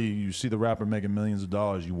really, you see the rapper making millions of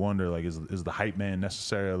dollars, you wonder, like, is the hype man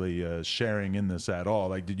necessarily sharing in this at all?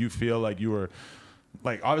 Like, did you feel like you were,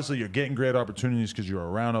 like, obviously you're getting great opportunities because you're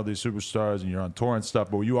around all these superstars and you're on tour and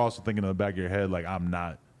stuff, but were you also thinking in the back of your head, like, I'm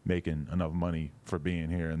not making enough money for being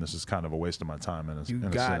here and this is kind of a waste of my time in a sense? You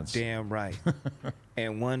goddamn right.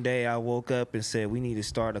 And one day I woke up and said, we need to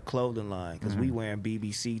start a clothing line because we wearing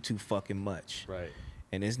BBC too fucking much. Right.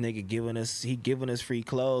 And this nigga giving us free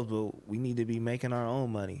clothes, but we need to be making our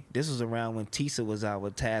own money. This was around when Tisa was out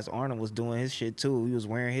with Taz Arnold was doing his shit too. He was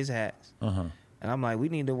wearing his hats. And I'm like, we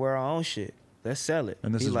need to wear our own shit. Let's sell it.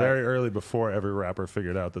 And this is like, very early before every rapper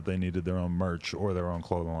figured out that they needed their own merch or their own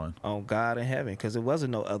clothing line. On God in heaven, because there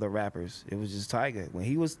wasn't no other rappers. It was just Tyga. When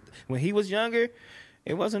he was younger,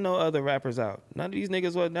 it wasn't no other rappers out. None of these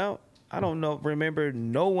niggas wasn't out. I don't remember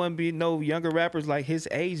no younger rappers like his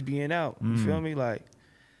age being out. You feel me? Like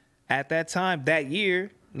at that time, that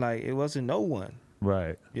year, like it wasn't no one.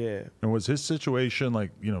 Right. Yeah. And was his situation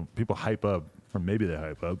like, you know, people hype up, or maybe they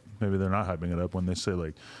hype up, maybe they're not hyping it up when they say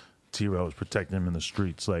like T-Rail was protecting him in the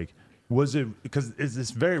streets. Like, was it, because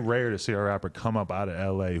it's very rare to see a rapper come up out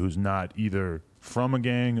of LA who's not either from a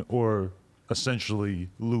gang or essentially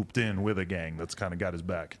looped in with a gang that's kind of got his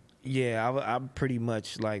back. Yeah, I'm pretty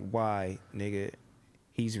much like why, nigga,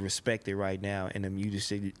 he's respected right now in the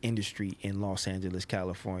music industry in Los Angeles,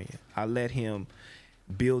 California. I let him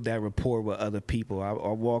build that rapport with other people. I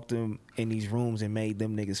walked them in these rooms and made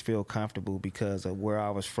them niggas feel comfortable because of where I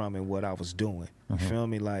was from and what I was doing. You feel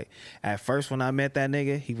me? Like at first when I met that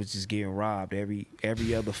nigga, he was just getting robbed every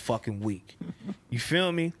other fucking week. You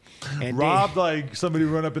feel me? And robbed then, like somebody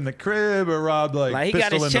run up in the crib, or robbed like he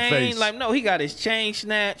pistol got his in chain, the face? like no, he got his chain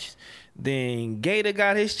snatched. Then Gator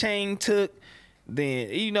got his chain took. Then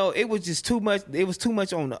you know it was just too much. It was too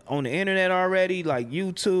much on the internet already, like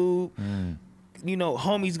YouTube. you know,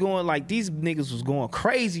 homies going like these niggas was going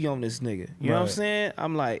crazy on this nigga. You know what I'm Right. saying?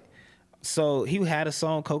 I'm like, so he had a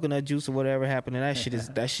song Coconut Juice or whatever happened, and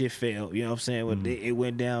that shit failed. You know what I'm saying? It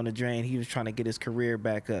went down the drain. He was trying to get his career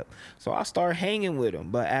back up. So I start hanging with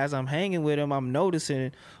him. But as I'm hanging with him, I'm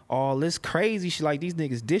noticing all this crazy shit, like these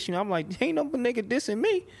niggas dissing. I'm like, ain't no nigga dissing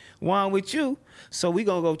me. Why I'm with you? So we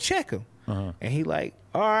gonna go check him. And he like,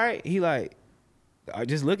 all right. He like,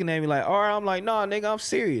 just looking at me like, all right. I'm like, nah, nigga, I'm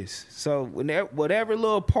serious. So whatever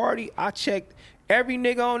little party, I checked every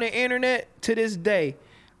nigga on the internet to this day.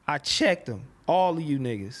 I checked them, all of you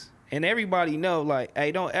niggas. And everybody know, like,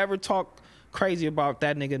 hey, don't ever talk crazy about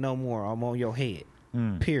that nigga no more. I'm on your head.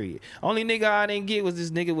 Period. Only nigga I didn't get was this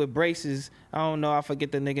nigga with braces. I don't know, I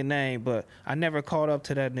forget the nigga name, but I never caught up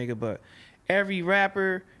to that nigga. But every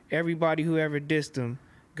rapper, everybody who ever dissed him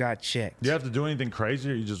got checked. Do you have to do anything crazy,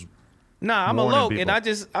 or you just Nah, I'm a warning loke, and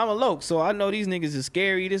people? I'm a loke, so I know these niggas is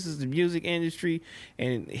scary. This is the music industry,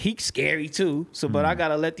 and he's scary too. So, but I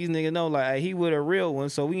gotta let these niggas know, like, hey, he with a real one,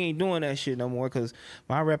 so we ain't doing that shit no more, cause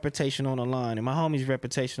my reputation on the line and my homie's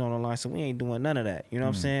reputation on the line, so we ain't doing none of that. You know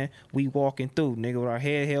what I'm saying? We walking through, nigga, with our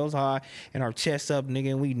head held high and our chests up,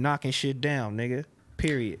 nigga, and we knocking shit down, nigga.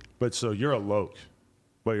 Period. But so you're a Loke,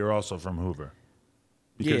 but you're also from Hoover.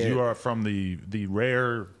 Because Yeah. you are from the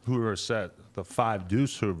rare Hoover set, the 5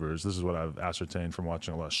 Deuce Hoovers. This is what I've ascertained from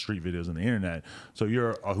watching a lot of street videos on the internet. So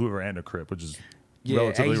you're a Hoover and a Crip, which is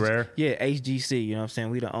relatively rare. Yeah, HGC, you know what I'm saying?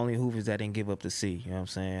 We the only Hoovers that didn't give up the C, you know what I'm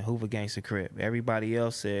saying? Hoover Gangsta Crip. Everybody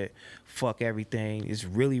else said, fuck everything. It's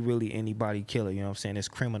really anybody killer, you know what I'm saying? It's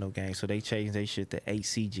criminal gang, so they changed their shit to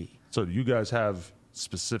ACG. So do you guys have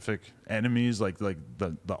specific enemies, like the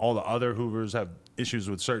all the other Hoovers have issues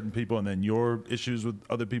with certain people, and then your issues with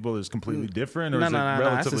other people is completely different, or is it No,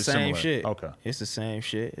 relatively it's the same similar? shit. Okay. It's the same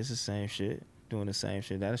shit. It's the same shit. Doing the same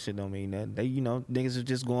shit. That shit don't mean nothing. They, you know, niggas are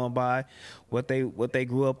just going by what they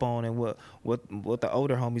grew up on and what the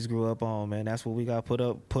older homies grew up on, man. That's what we got put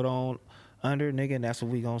on under, nigga, and that's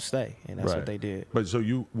what we gonna stay. And that's Right. what they did. But so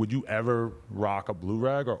would you ever rock a blue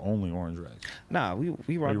rag or only orange rag? Nah, we rock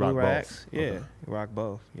You blue rock rags. both? Yeah, Okay. we rock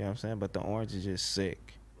both. You know what I'm saying? But the orange is just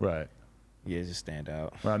sick. Right. Yeah, it just stand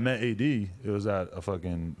out. When I met AD, it was at a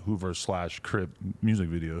fucking Hoover / Crip music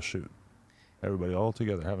video shoot. Everybody all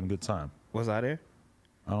together having a good time. Was I there?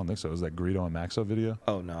 I don't think so. It was that Greedo and Maxo video.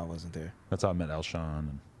 Oh no, I wasn't there. That's how I met Elshawn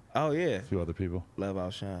and Oh yeah, a few other people. Love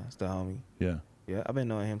Outshine. It's the homie. Yeah. Yeah, I've been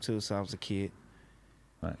knowing him too since I was a kid.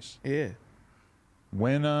 Nice. Yeah.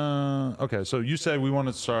 When okay, so you said we want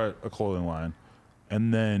to start a clothing line,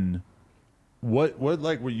 and then what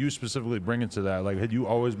like were you specifically bringing to that? Like, had you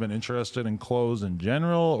always been interested in clothes in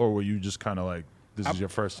general, or were you just kind of like, this is your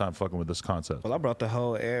first time fucking with this concept? Well, I brought the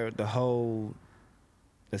whole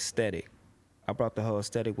aesthetic. I brought the whole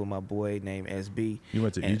aesthetic with my boy named SB. You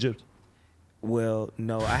went to And- Egypt? Well,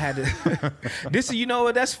 no, I had to. This, you know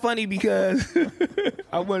what? That's funny because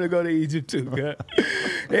I want to go to Egypt too. God.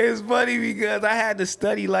 It's funny because I had to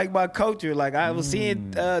study like my culture. Like I was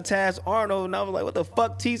seeing Taz Arnold, and I was like, "What the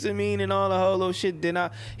fuck Tisa mean?" and all the whole little shit.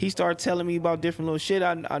 Then he started telling me about different little shit.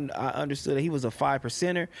 I understood that he was a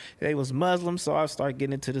 5%er. They was Muslim, so I started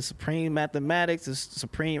getting into the supreme mathematics, the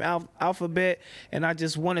supreme alphabet, and I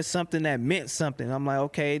just wanted something that meant something. I'm like,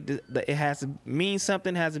 okay, it has to mean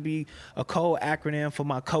something. Has to be a code acronym for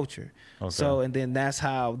my culture. Okay. So, and then that's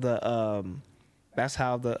how the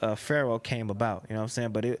Pharaoh came about. You know what I'm saying?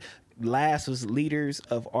 But last was leaders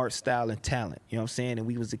of art, style, and talent. You know what I'm saying? And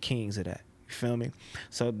we was the kings of that. You feel me?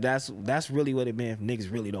 So that's really what it meant. If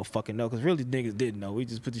niggas really don't fucking know, because really niggas didn't know. We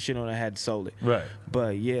just put the shit on and had sold it. Right.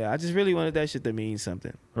 But yeah, I just really wanted that shit to mean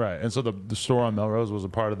something. Right. And so the store on Melrose was a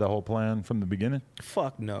part of the whole plan from the beginning?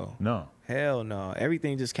 Fuck no. No. Hell no.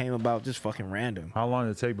 Everything just came about just fucking random. How long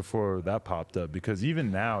did it take before that popped up? Because even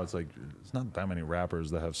now, it's like, it's not that many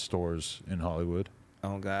rappers that have stores in Hollywood.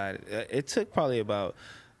 Oh God, it took probably about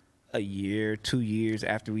a year, 2 years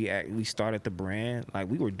after we started the brand. Like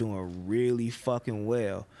we were doing really fucking well. You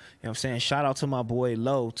know what I'm saying? Shout out to my boy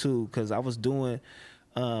Low too, because I was doing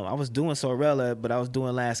Sorella, but I was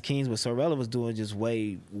doing Last Kings, but Sorella was doing just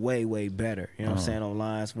way better. You know what I'm saying? On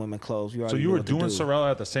lines, women clothes. So you were doing Sorella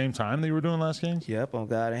at the same time that you were doing Last Kings? Yep, on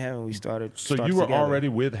God in Heaven we started. So started you were together. already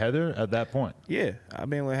with Heather at that point? Yeah, I've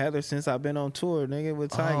been with Heather since I've been on tour, nigga,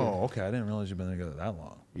 with Tiger. Oh, okay. I didn't realize you've been together that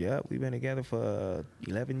long. Yep, we've been together for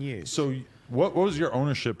 11 years. So what was your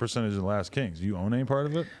ownership percentage in Last Kings? Do you own any part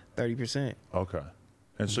of it? 30%. Okay.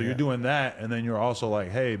 And so you're Yeah. doing that, and then you're also like,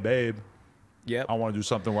 hey, babe, Yep. I want to do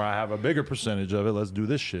something where I have a bigger percentage of it. Let's do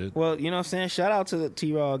this shit. Well, you know what I'm saying? Shout out to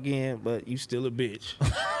T-Raw again, but you still a bitch.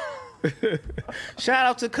 Shout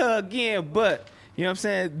out to Cuz again, but you know what I'm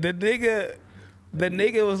saying? The nigga The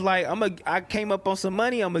nigga was like, I came up on some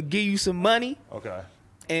money. I'm gonna give you some money, Okay.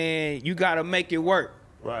 and you gotta make it work.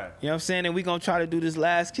 Right. You know what I'm saying? And we gonna try to do this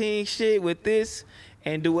Last King shit with this,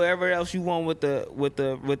 and do whatever else you want with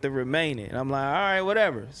the remaining. And I'm like, all right,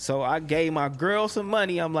 whatever. So I gave my girl some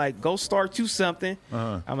money. I'm like, go start you something.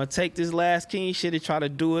 Uh-huh. I'm gonna take this Last King shit and try to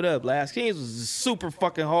do it up. Last Kings was super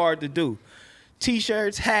fucking hard to do.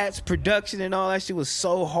 T-shirts, hats, production, and all that shit was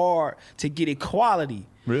so hard to get it quality.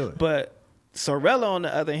 Really? But Sorella, on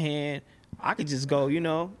the other hand, I could just go,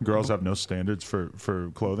 Girls have no standards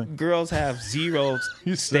for clothing. girls have zero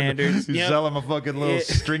standards. You you know? sell them a fucking little Yeah.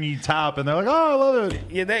 stringy top, and they're like, "Oh, I love it."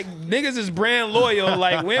 Yeah, that niggas is brand loyal.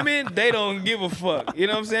 Like women, they don't give a fuck. You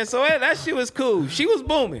know what I'm saying? So that shit was cool. She was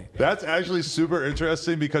booming. That's actually super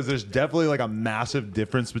interesting because there's definitely like a massive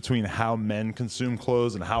difference between how men consume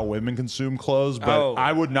clothes and how women consume clothes. But Oh.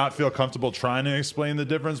 I would not feel comfortable trying to explain the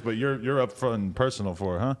difference. But you're up front and personal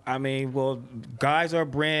for it, huh? I mean, well, guys are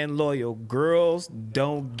brand loyal. Girls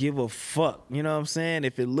don't give a fuck. You know what I'm saying?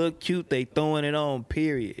 If it look cute, they throwing it on,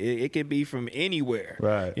 period. It could be from anywhere.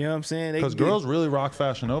 Right. You know what I'm saying? Because girls really rock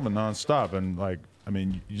Fashion Nova nonstop, and like, I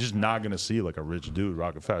mean, you're just not gonna see like a rich dude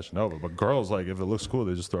rocking Fashion Nova. But girls, like, if it looks cool,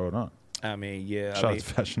 they just throw it on. I mean, yeah. Shout out to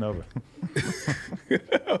Fashion Nova.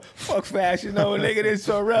 Fuck Fashion Nova, nigga. This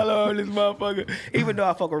Sorella on this motherfucker. Even though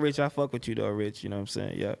I fuck with Rich, I fuck with you though, Rich. You know what I'm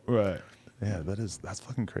saying? Yeah. Right. Yeah, that's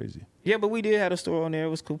fucking crazy. Yeah, but we did have a store on there. It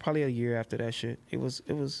was cool. Probably a year after that shit. It was,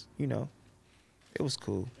 it was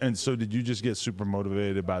cool. And so did you just get super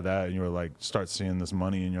motivated by that, and you were like, start seeing this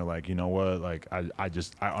money, and you're like, you know what, like I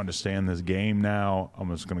understand this game now. I'm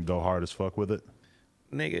just gonna go hard as fuck with it.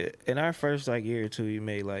 Nigga, in our first like year or two, we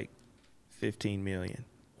made like 15 million.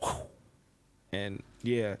 And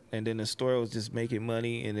yeah, and then the store was just making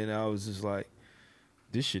money, and then I was just like,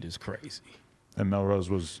 this shit is crazy. And Melrose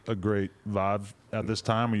was a great vibe at this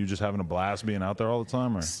time. Were you just having a blast being out there all the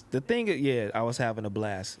time, or? The thing, yeah, I was having a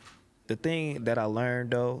blast. The thing that I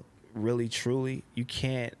learned though, really truly, you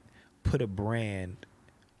can't put a brand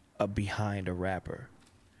behind a rapper.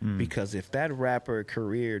 Because if that rapper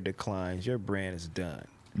career declines, your brand is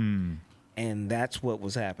done. And that's what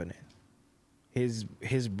was happening. His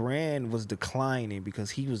brand was declining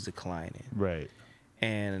because he was declining. Right.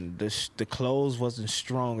 And the clothes wasn't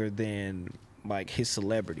stronger than like his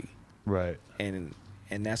celebrity. Right. And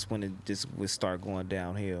that's when it just would start going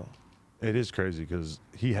downhill. It is crazy because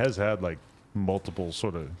he has had like multiple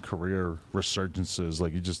sort of career resurgences.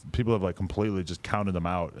 Like people have like completely just counted them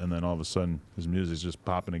out, and then all of a sudden his music's just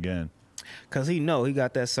popping again. Cause he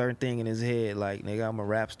got that certain thing in his head, like, nigga, I'm a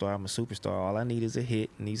rap star, I'm a superstar. All I need is a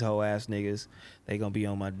hit, and these hoe ass niggas, they gonna be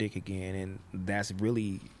on my dick again. And that's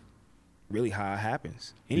really, really how it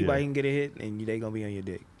happens. Anybody can get a hit, and they gonna be on your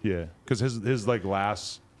dick. Yeah, because his like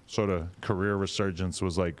last sort of career resurgence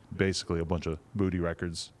was like basically a bunch of booty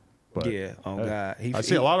records. But Yeah, oh God. I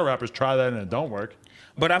see a lot of rappers try that and it don't work.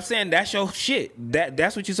 But I'm saying that's your shit.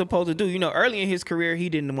 That's what you're supposed to do. You know, early in his career, he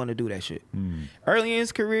didn't want to do that shit. Early in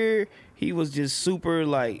his career, he was just super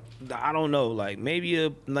like, I don't know, like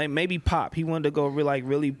maybe pop. He wanted to go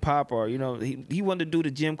really pop, or he wanted to do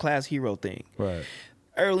the gym class hero thing. Right.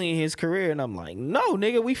 Early in his career, and I'm like, no,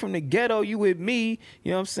 nigga, we from the ghetto, you with me,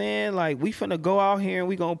 you know what I'm saying? Like, we finna go out here and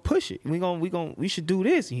we gonna push it. We should do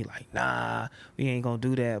this. And he like, nah, we ain't gonna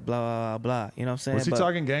do that, blah, blah, blah. You know what I'm saying? Was he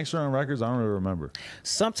talking gangster on records? I don't really remember.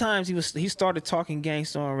 Sometimes he started talking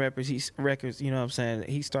gangster on records, you know what I'm saying?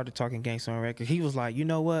 He started talking gangster on records. He was like, you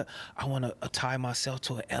know what? I wanna tie myself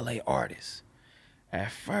to an LA artist.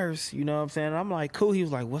 At first, you know what I'm saying? I'm like, cool. He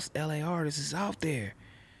was like, what's LA artists is out there?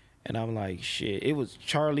 And I'm like, shit. It was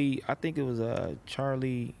Charlie. I think it was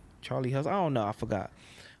Charlie Hustle. I don't know. I forgot.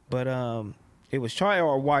 But it was Charlie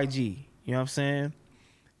or YG. You know what I'm saying?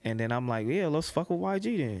 And then I'm like, yeah, let's fuck with YG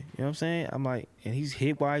then. You know what I'm saying? I'm like, and he's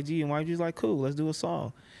hit YG, and YG's like, cool, let's do a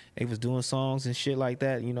song. They was doing songs and shit like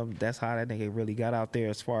that. You know, that's how that nigga really got out there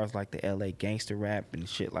as far as like the LA gangster rap and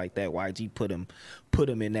shit like that. YG put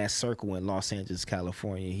him in that circle in Los Angeles,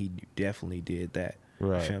 California. He definitely did that.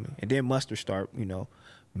 Right. You feel me? And then Mustard start,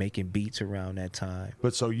 making beats around that time.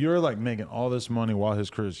 But so you're like making all this money while his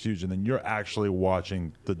career is huge, and then you're actually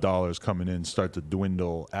watching the dollars coming in start to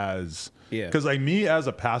dwindle as... Yeah. Because like me as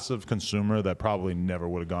a passive consumer that probably never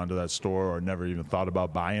would have gone to that store or never even thought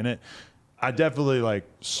about buying it, I definitely like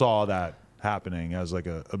saw that happening as like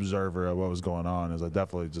a observer of what was going on. As I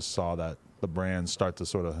definitely just saw that the brand start to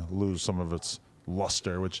sort of lose some of its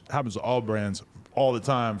luster, which happens to all brands all the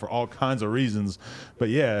time for all kinds of reasons. But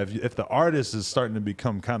yeah, if the artist is starting to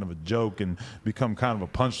become kind of a joke and become kind of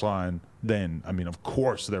a punchline, then I mean, of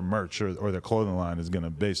course, their merch or their clothing line is going to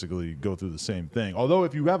basically go through the same thing. Although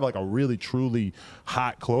if you have like a really truly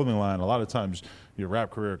hot clothing line, a lot of times your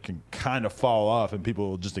rap career can kind of fall off and people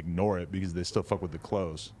will just ignore it because they still fuck with the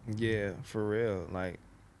clothes. Yeah, for real. Like,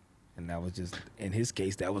 and that was just, in his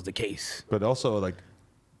case, that was the case. But also, like,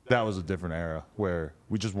 that was a different era where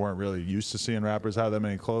we just weren't really used to seeing rappers have that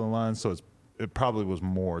many clothing lines, so it probably was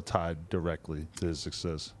more tied directly to his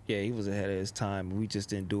success. Yeah, he was ahead of his time. We just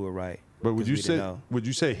didn't do it right. But would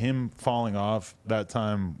you say him falling off that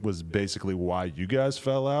time was basically why you guys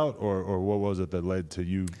fell out, or what was it that led to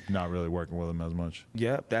you not really working with him as much?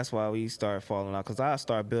 Yep, that's why we started falling out, because I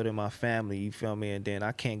started building my family, you feel me, and then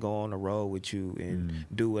I can't go on the road with you and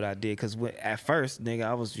do what I did, because at first, nigga,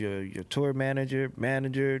 I was your tour manager,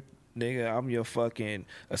 nigga, I'm your fucking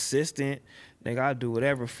assistant, nigga, I'll do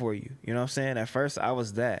whatever for you, you know what I'm saying? At first, I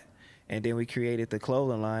was that. And then we created the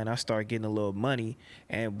clothing line. I started getting a little money,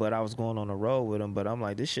 but I was going on the road with them. But I'm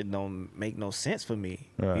like, this shit don't make no sense for me.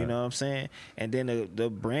 Right. You know what I'm saying? And then the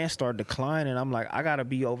brand started declining. I'm like, I gotta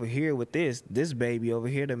be over here with this baby over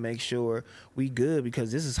here to make sure we good,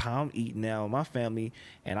 because this is how I'm eating now with my family,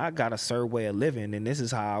 and I got a certain way of living, and this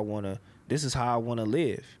is how I wanna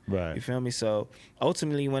live. Right. You feel me? So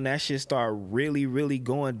ultimately, when that shit started really, really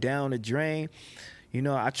going down the drain, you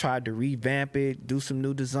know, I tried to revamp it, do some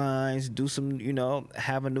new designs, do some, you know,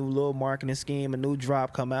 have a new little marketing scheme, a new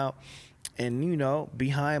drop come out. And, you know,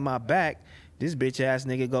 behind my back, this bitch ass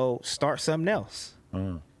nigga go start something else.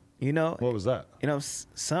 You know? What was that? You know,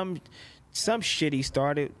 some shit he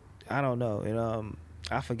started. I don't know. And,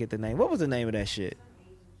 I forget the name. What was the name of that shit?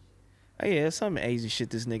 Oh, yeah, some Asian shit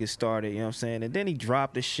this nigga started, you know what I'm saying? And then he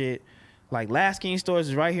dropped the shit. Like, Last King Stores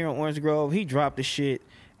is right here in Orange Grove. He dropped the shit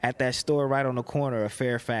at that store right on the corner of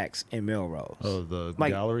Fairfax and Melrose. Oh, the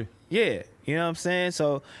like, gallery? Yeah, you know what I'm saying?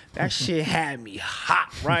 So that shit had me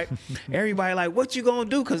hot, right? Everybody like, what you gonna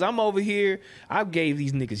do? Because I'm over here, I gave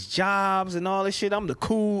these niggas jobs and all this shit. I'm the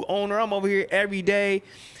cool owner. I'm over here every day.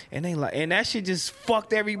 And they like, and that shit just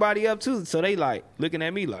fucked everybody up too. So they like, looking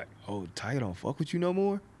at me like, oh, Tiger don't fuck with you no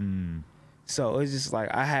more? So it's just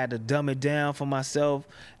like, I had to dumb it down for myself,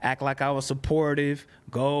 act like I was supportive,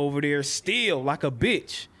 go over there still like a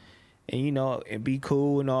bitch. And, you know, and be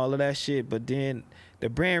cool and all of that shit. But then the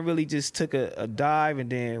brand really just took a dive. And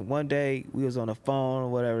then one day we was on the phone or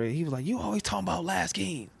whatever. He was like, you always talking about Last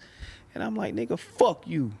King. And I'm like, nigga, fuck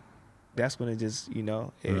you. That's when it just, you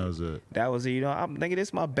know. That was it. That was it, you know. I'm thinking, this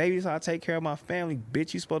is my baby, so I take care of my family.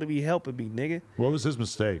 Bitch, you supposed to be helping me, nigga. What was his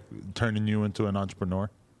mistake? Turning you into an entrepreneur?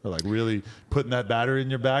 Or like really putting that battery in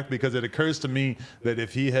your back? Because it occurs to me that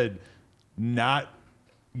if he had not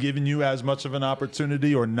given you as much of an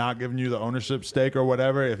opportunity or not given you the ownership stake or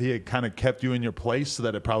whatever, if he had kind of kept you in your place, so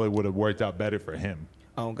that it probably would have worked out better for him.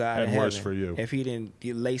 Oh God, and worse for you. If he didn't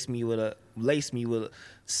lace me with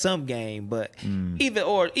some game, but either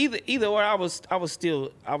or, I was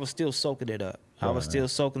still soaking it up. I was still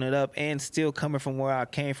soaking it up, and still coming from where I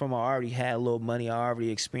came from. I already had a little money. I already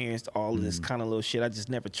experienced all of this kind of little shit. I just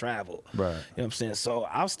never traveled. Right. You know what I'm saying? So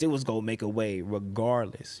I still was going to make a way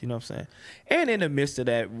regardless. You know what I'm saying? And in the midst of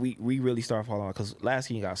that, we really started falling out, because Last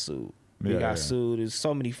King got sued. He got sued. There's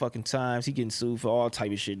so many fucking times. He getting sued for all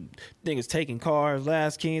type of shit. Niggas taking cars,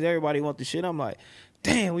 Last Kings, everybody want the shit. I'm like,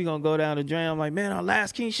 damn, we gonna go down the drain. I'm like, man, our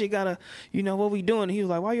Last King shit gotta, you know, what we doing? And he was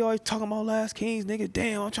like, why you always talking about Last Kings, nigga?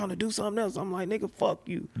 Damn, I'm trying to do something else. I'm like, nigga, fuck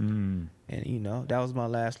you. And, you know, that was my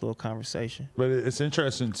last little conversation. But it's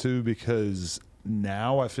interesting, too, because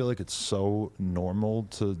now I feel like it's so normal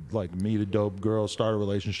to, like, meet a dope girl, start a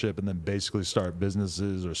relationship, and then basically start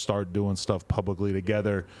businesses or start doing stuff publicly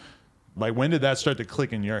together. Like, when did that start to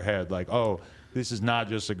click in your head? Like, oh, this is not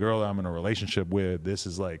just a girl that I'm in a relationship with. This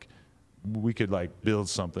is, like, we could like build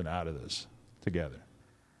something out of this together.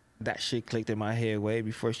 That shit clicked in my head way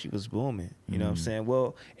before she was booming. You know what I'm saying?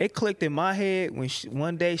 Well, it clicked in my head when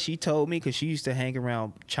one day she told me, because she used to hang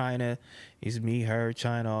around China. It's me, her,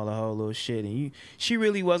 China, all the whole little shit. And she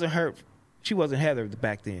really wasn't her. She wasn't Heather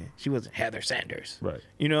back then. She wasn't Heather Sanders. Right.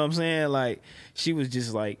 You know what I'm saying? Like, she was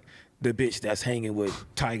just like the bitch that's hanging with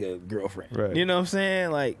Tiger girlfriend. Right. You know what I'm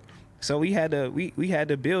saying? Like, so we had to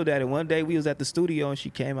build that. And one day we was at the studio and she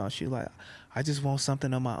came out. She was like, I just want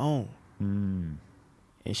something of my own.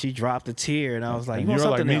 And she dropped a tear, and I was like, you want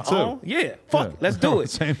something of your own? Yeah, fuck, let's do it.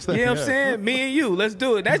 Same thing. You know what I'm saying? Me and you, let's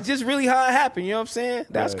do it. That's just really how it happened. You know what I'm saying?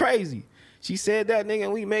 That's crazy. She said that, nigga,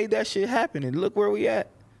 and we made that shit happen. And look where we at.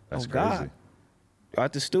 That's God. crazy.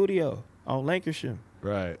 At the studio on Lancashire.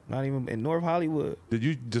 Right. Not even in North Hollywood. Did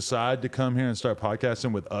you decide to come here and start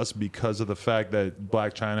podcasting with us because of the fact that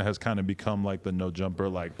Blac Chyna has kind of become like the No Jumper,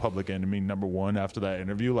 like public enemy #1 after that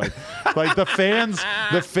interview? Like the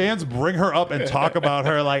fans bring her up and talk about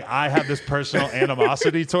her like I have this personal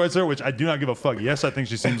animosity towards her, which I do not give a fuck. Yes, I think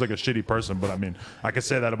she seems like a shitty person, but I mean, I could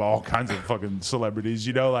say that about all kinds of fucking celebrities,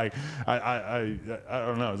 you know? Like I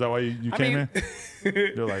don't know. Is that why you came here?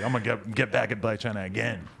 You're like, I'm gonna get back at Blac Chyna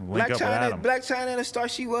again. Link up with Adam. Blac Chyna, the star,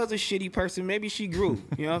 she was a shitty person. Maybe she grew.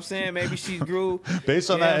 You know what I'm saying? Maybe she grew. Based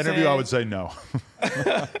on that interview, I would say no.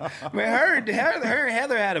 Man, her and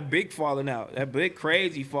Heather had a big falling out. A big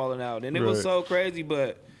crazy falling out. And it was so crazy,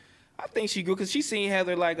 but I think she grew because she seen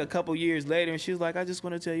Heather like a couple years later and she was like, I just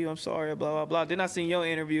want to tell you I'm sorry, blah, blah, blah. Then I seen your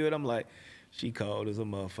interview and I'm like, she cold as a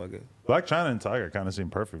motherfucker. Blac Chyna and Tiger kind of seem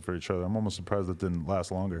perfect for each other. I'm almost surprised it didn't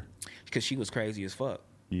last longer. Because she was crazy as fuck.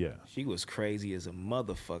 Yeah. She was crazy as a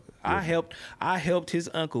motherfucker. Yeah. I helped his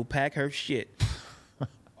uncle pack her shit.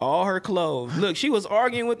 All her clothes. Look, she was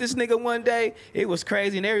arguing with this nigga one day. It was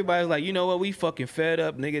crazy. And everybody was like, you know what? We fucking fed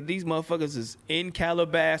up, nigga. These motherfuckers is in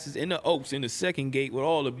Calabasas, in the Oaks, in the second gate where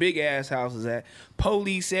all the big ass houses at.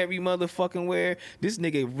 Police every motherfucking where. This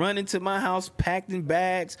nigga running to my house, packed in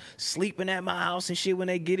bags, sleeping at my house and shit when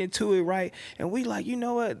they get into it, right? And we like, you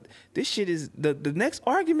know what? This shit is, the next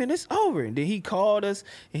argument is over. And then he called us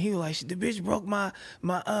and he was like, the bitch broke my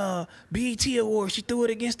BET award. She threw it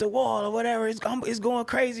against the wall or whatever. It's going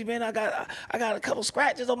crazy. Man, I got a couple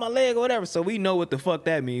scratches on my leg or whatever. So we know what the fuck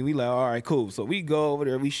that mean. We like, all right, cool. So we go over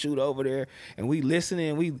there, we shoot over there, and we listen,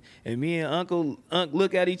 and me and Unc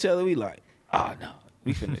look at each other. We like, oh no,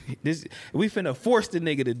 we finna force the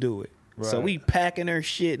nigga to do it. Right. So we packing her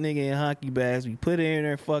shit, nigga, in hockey bags. We put her in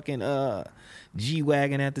her fucking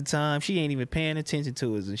G-Wagon at the time. She ain't even paying attention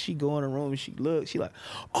to us, and she go in the room and she look. She like,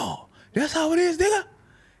 oh, that's how it is, nigga.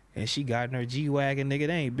 And she got in her G-Wagon, nigga.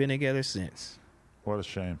 They ain't been together since. What a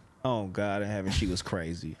shame. Oh, God in heaven, she was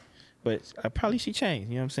crazy. But she changed.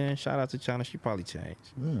 You know what I'm saying? Shout out to Chyna. She probably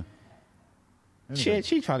changed. Yeah.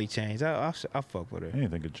 She probably changed. I'll fuck with her.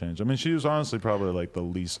 Anything could change. I mean, she was honestly probably like the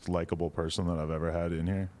least likable person that I've ever had in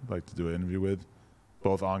here, like to do an interview with,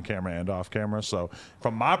 both on camera and off camera. So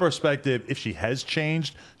from my perspective, if she has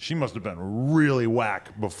changed, she must have been really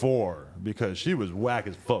whack before because she was whack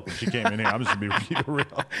as fuck when she came in here. I'm just going to be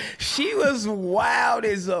real. She was wild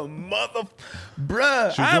as a mother...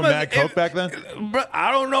 Bruh. She was doing mad coke back then? Bruh,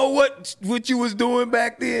 I don't know what you was doing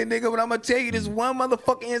back then, nigga, but I'm going to tell you this one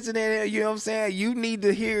motherfucking incident, you know what I'm saying? You need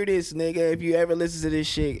to hear this, nigga, if you ever listen to this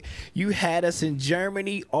shit. You had us in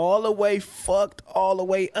Germany all the way fucked all the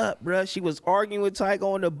way up, bruh. She was arguing with Tyga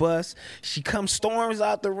on the bus. She storms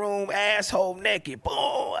out the room, asshole naked.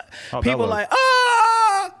 Boom. People like,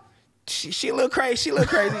 ah! She look crazy. She look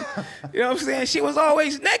crazy. You know what I'm saying? She was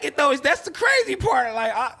always naked though. That's the crazy part.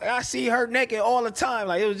 Like I see her naked all the time.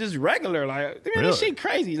 Like it was just regular. Like man, really? She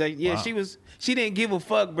crazy. Like yeah, wow. She didn't give a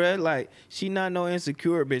fuck, bro. Like she not no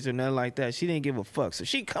insecure bitch or nothing like that. She didn't give a fuck. So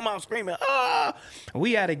she come out screaming, ah!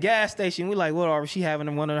 We at a gas station. We like, whatever. She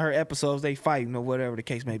having one of her episodes. They fighting or whatever the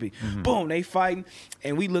case may be. Mm-hmm. Boom, they fighting,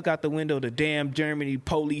 and we look out the window. The damn Germany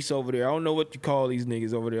police over there. I don't know what you call these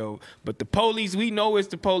niggas over there, but the police. We know it's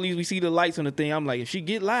the police. We see the lights on the thing. I'm like, if she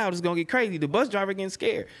get loud, it's gonna get crazy. The bus driver getting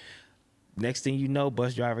scared. Next thing you know,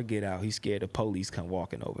 bus driver get out. He's scared the police come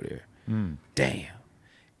walking over there. Damn.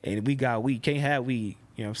 And we can't have weed.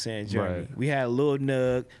 You know what I'm saying? Germany. Right. We had a little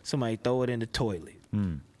nug. Somebody throw it in the toilet.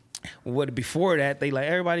 Before that, they like,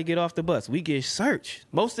 everybody get off the bus. We get searched.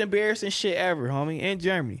 Most embarrassing shit ever, homie, in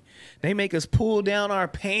Germany. They make us pull down our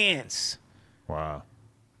pants. Wow.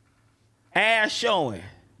 Ass showing.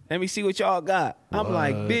 Let me see what y'all got. What? I'm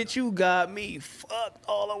like, bitch, you got me fucked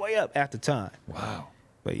all the way up at the time. Wow.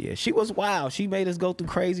 But yeah, she was wild. She made us go through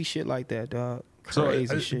crazy shit like that, dog.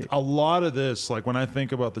 Crazy shit. A lot of this, like when I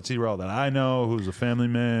think about the T-Rail that I know, who's a family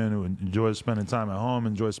man, who enjoys spending time at home,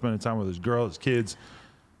 enjoys spending time with his girl, his kids,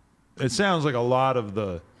 it sounds like a lot of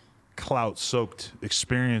the clout-soaked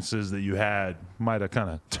experiences that you had might have kind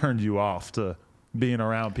of turned you off to being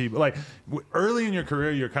around people. Like early in your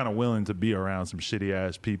career, you're kind of willing to be around some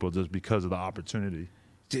shitty-ass people just because of the opportunity.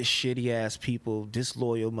 Just shitty-ass people,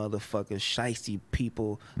 disloyal motherfuckers, shiesty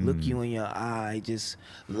people, look you in your eye, just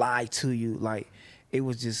lie to you. Like, it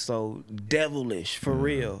was just so devilish, for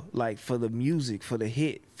real. Like, for the music, for the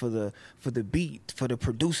hit, for the beat, for the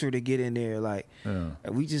producer to get in there. Like,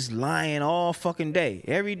 we just lying all fucking day.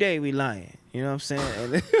 Every day we lying. You know what I'm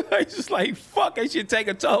saying? And I just like, fuck, that shit take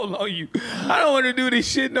a toll on you. I don't want to do this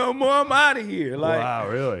shit no more. I'm out of here. Like, wow,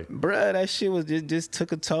 really? Bruh, that shit was just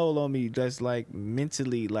took a toll on me. That's like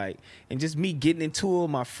mentally, like, and just me getting into it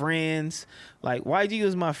with my friends. Like, YG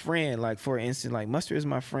was my friend. Like, for instance, like Mustard is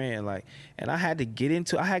my friend. Like, and I had to get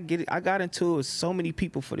into. I got into it with so many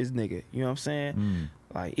people for this nigga. You know what I'm saying?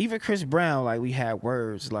 Like, even Chris Brown. Like, we had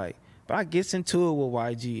words. Like, but I gets into it with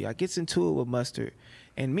YG. I gets into it with Mustard.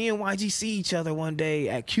 And me and YG see each other one day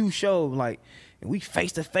at Q show, like, and we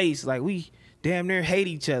face to face, like we damn near hate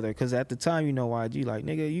each other. Cause at the time, you know, YG, like,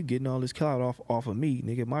 nigga, you getting all this clout off of me,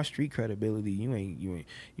 nigga. My street credibility, you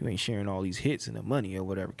ain't sharing all these hits and the money or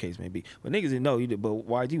whatever case may be. But niggas didn't know you did. But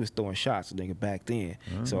YG was throwing shots, nigga, back then.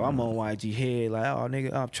 So I'm on YG head, like, oh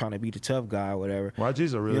nigga, I'm trying to be the tough guy or whatever.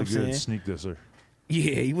 YG's a really You know what I'm good saying? sneak disser.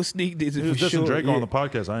 Yeah, he was sneak dissing He was for dissing sure. Drake yeah. on the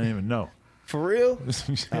podcast. I didn't even know. For real?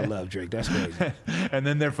 I love Drake. That's crazy. And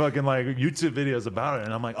then they're fucking like YouTube videos about it,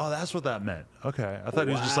 and I'm like, oh, that's what that meant. Okay, I thought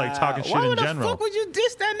he was just like talking shit Why in the general. fuck would you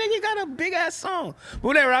diss that nigga? Got a big ass song.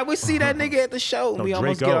 Whatever. I would see that nigga at the show. No, We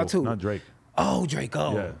almost Draco, get out too. not Drake. Oh,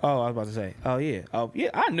 Draco. Yeah. Oh, I was about to say. Oh yeah. Oh yeah.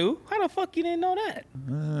 I knew. How the fuck you didn't know that? I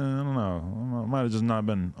don't know. I might have just not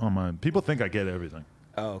been on my. People think I get everything.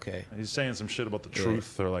 Oh, okay. He's saying some shit about the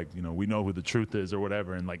truth, or like, you know, we know who the truth is, or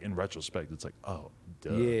whatever. And like in retrospect, it's like, oh,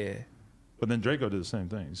 duh. Yeah. But then Draco did the same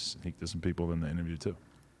thing. He sneaked some people in the interview too.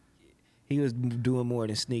 He was doing more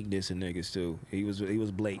than sneak dissing niggas too. He was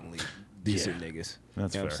blatantly dissing niggas.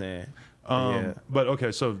 That's you know fair. what I'm saying? Yeah. But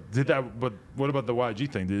okay, so but what about the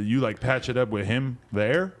YG thing? Did you like patch it up with him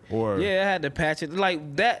there, or Yeah, I had to patch it.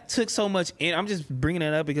 Like, that took so much. I'm just bringing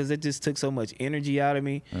it up because it just took so much energy out of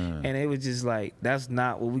me, and it was just like, that's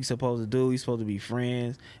not what we supposed to do. We supposed to be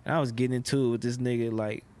friends, and I was getting into it with this nigga,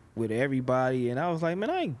 like, with everybody, and I was like, man,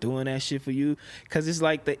 I ain't doing that shit for you, because it's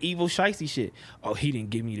like the evil shiesty shit. Oh, he didn't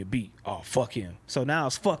give me the beat. Oh, fuck him. So now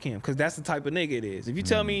it's fuck him, because that's the type of nigga it is. If you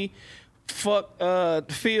tell me fuck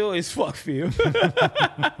Phil, it's fuck Phil.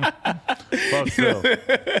 fuck Phil?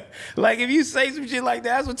 Like, if you say some shit like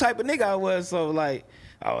that, that's what type of nigga I was. So like,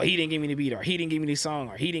 oh, he didn't give me the beat, or he didn't give me the song,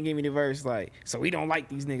 or he didn't give me the verse. Like, so we don't like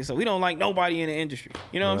these niggas. So we don't like nobody in the industry.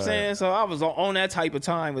 You know what I'm saying? So I was on that type of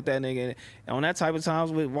time with that nigga, and on that type of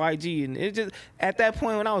times with YG. And it just, at that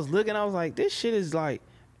point when I was looking, I was like, this shit is like,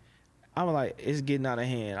 I'm like, it's getting out of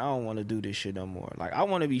hand. I don't want to do this shit no more. Like, I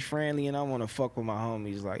want to be friendly, and I want to fuck with my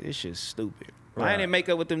homies. Like, this shit's stupid. I didn't make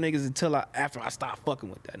up with them niggas until after I stopped fucking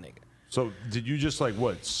with that nigga. So did you just like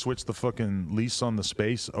what switch the fucking lease on the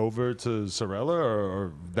space over to Sorella,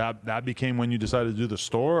 or that became when you decided to do the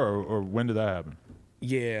store, or when did that happen?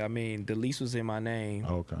 Yeah, I mean, the lease was in my name.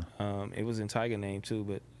 Oh, okay. It was in Tiger name too,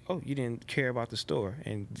 but you didn't care about the store.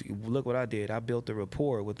 And look what I did. I built a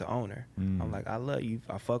rapport with the owner. I'm like, I love you.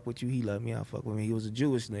 I fuck with you. He loved me. I fuck with me. He was a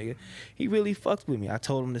Jewish nigga. He really fucked with me. I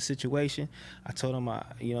told him the situation. I told him,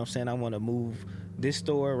 you know what I'm saying, I want to move this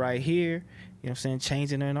store right here. You know what I'm saying,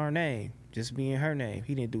 changing in our name. Just be in her name.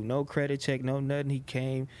 He didn't do no credit check, no nothing. He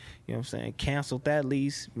came, you know what I'm saying, canceled that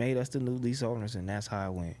lease, made us the new lease owners, and that's how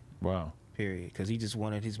it went. Wow. Period. Because he just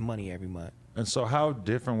wanted his money every month. And so how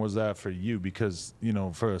different was that for you? Because, you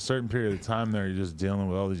know, for a certain period of time there, you're just dealing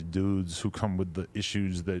with all these dudes who come with the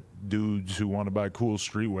issues that dudes who want to buy cool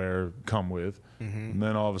streetwear come with. And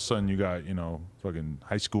then all of a sudden you got, you know, fucking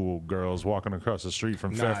high school girls walking across the street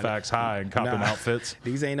from Fairfax High and copping outfits.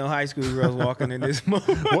 These ain't no high school girls walking in this mode.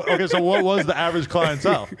 Okay, so what was the average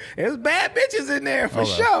clientele? There's bad bitches in there for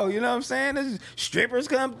sure. You know what I'm saying? There's strippers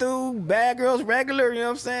come through, bad girls regular. You know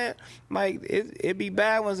what I'm saying? Like, it be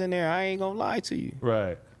bad ones in there. I ain't gonna lie to you.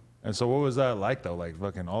 Right. And so what was that like, though? Like,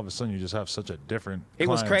 fucking all of a sudden you just have such a different It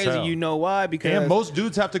was clientele. crazy. You know why? Because And most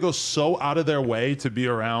dudes have to go so out of their way to be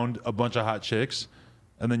around a bunch of hot chicks.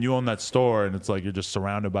 And then you own that store, and it's like you're just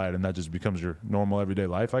surrounded by it, and that just becomes your normal everyday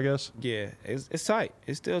life, I guess. yeah, it's tight.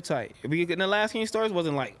 It's still tight. In the last King stores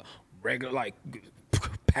wasn't like regular, like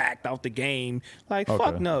packed out the game. Like,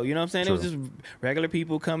 fuck no. You know what I'm saying? True. It was just regular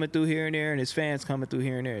people coming through here and there, and his fans coming through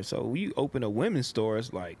here and there. So when you open a women's store,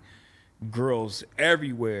 it's like girls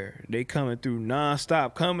everywhere. They coming through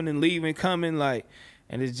nonstop, coming and leaving, coming like.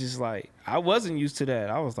 And it's just like, I wasn't used to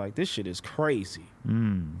that. I was like, this shit is crazy.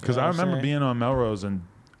 Because I remember being on Melrose, and,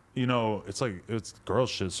 you know, it's like, it's girl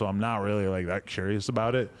shit, so I'm not really like that curious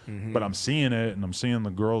about it. But I'm seeing it, and I'm seeing the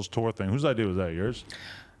girls tour thing. Whose idea was that? Yours?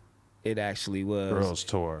 It actually was. Girls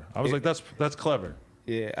tour. I was like, that's clever.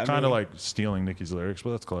 Yeah. Kind of like stealing Nicki's lyrics,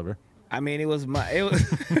 but that's clever. I mean, it was not Nicki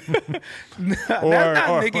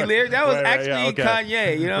lyrics. That was actually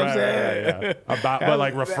Kanye. You know what I'm saying? But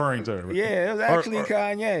like referring to her. Yeah, it was actually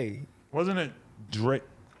Kanye. Wasn't it Drake?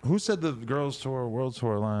 Who said the girls tour, world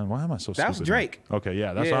tour line? Why am I so stupid? That was Drake. Okay,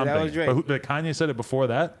 yeah, that's Yeah, what I'm that thinking. was Drake. But but Kanye said it before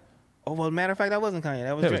that? Oh, well, matter of fact, that wasn't Kanye.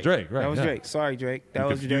 That was Yeah, it Drake. was Drake, right, That was yeah. Drake. Sorry, Drake. That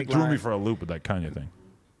was You Drake. threw me line. for a loop with that Kanye thing.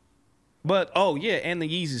 But oh yeah, and the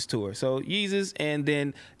Yeezus tour. So Yeezus, and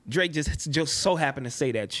then Drake just so happened to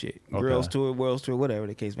say that shit. Okay. Girls tour, worlds tour, whatever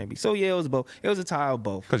the case may be. So yeah, it was both. It was a tie of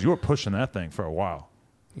both. Because you were pushing that thing for a while.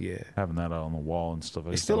 Yeah. Having that out on the wall and stuff.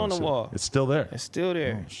 It's still on the wall. It's still there. It's still there. Oh,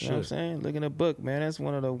 You know what I'm shit. saying? Look in the book, man. That's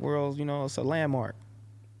one of the world's, it's a landmark.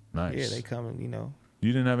 Nice. Yeah, they come and, You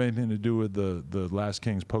didn't have anything to do with the Last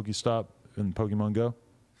King's Pokestop in Pokemon Go?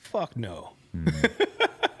 fuck no.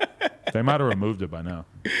 They might have removed it by now.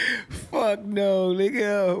 Fuck no,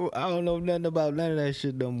 nigga. I don't know nothing about none of that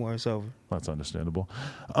shit no more. It's over. That's understandable.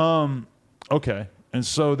 Okay. And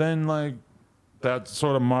so then, like, that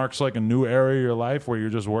sort of marks like a new area of your life where you're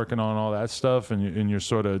just working on all that stuff and you're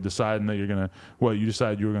sort of deciding that you're going to, you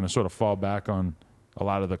decided you were going to sort of fall back on a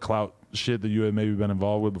lot of the clout shit that you had maybe been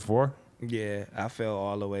involved with before? Yeah, I fell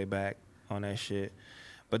all the way back on that shit.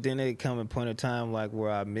 But then it come a point of time like where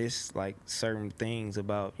I miss like certain things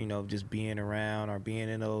about, just being around or being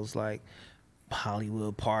in those like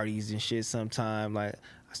Hollywood parties and shit sometime. Like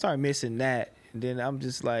I started missing that. And then I'm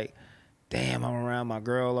just like, damn, I'm around my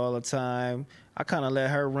girl all the time. I kind of let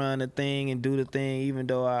her run the thing and do the thing, even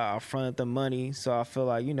though I fronted the money. So I feel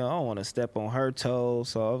like, I don't want to step on her toes.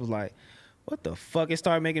 So I was like, what the fuck? It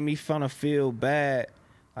started making me feel bad.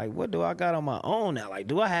 Like, what do I got on my own now? Like,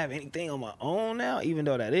 do I have anything on my own now? Even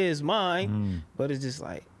though that is mine. But it's just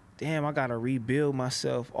like, damn, I got to rebuild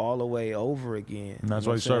myself all the way over again. And that's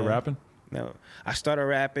why you started rapping? No, I started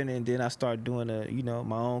rapping and then I started doing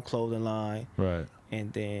my own clothing line. Right.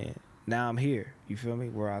 And then now I'm here. You feel me?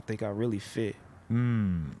 Where I think I really fit.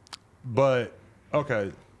 But,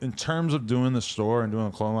 okay, in terms of doing the store and doing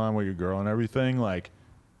the clothing line with your girl and everything, like,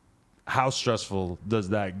 how stressful does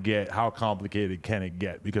that get? How complicated can it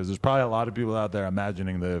get? Because there's probably a lot of people out there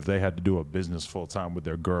imagining that if they had to do a business full time with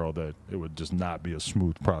their girl, that it would just not be a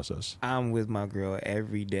smooth process. I'm with my girl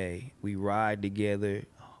every day. We ride together,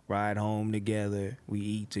 ride home together, we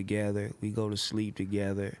eat together, we go to sleep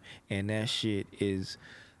together, and that shit is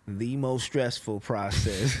the most stressful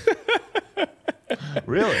process.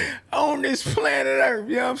 Really? On this planet Earth,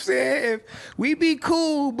 you know what I'm saying? If we be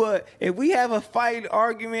cool, but if we have a fight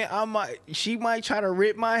argument, she might try to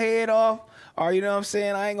rip my head off, or you know what I'm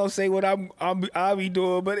saying? I ain't gonna say what I'll be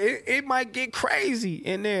doing, but it might get crazy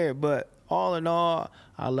in there. But all in all,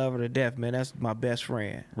 I love her to death, man. That's my best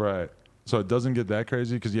friend. Right. So it doesn't get that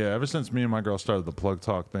crazy? Because, yeah, ever since me and my girl started the Plug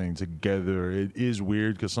Talk thing together, it is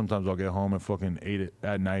weird because sometimes I'll get home at fucking 8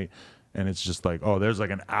 at night and it's just like, oh, there's like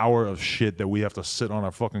an hour of shit that we have to sit on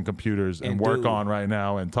our fucking computers and work on right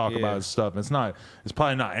now and talk about stuff. It's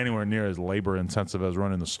probably not anywhere near as labor intensive as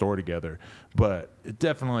running the store together, but it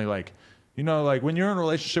definitely like, like when you're in a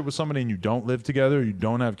relationship with somebody and you don't live together, you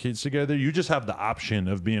don't have kids together, you just have the option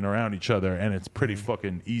of being around each other, and it's pretty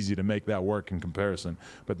fucking easy to make that work in comparison.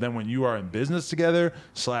 But then when you are in business together,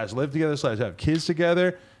 /live together, /have kids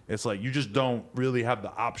together, it's like you just don't really have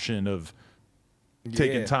the option of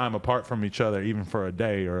taking time apart from each other, even for a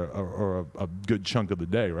day or a good chunk of the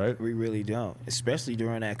day, right? We really don't, especially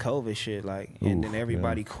during that COVID shit. Like, and then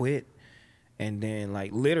everybody quit, and then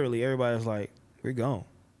like literally everybody was like, "We're gone,"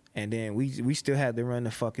 and then we still had to run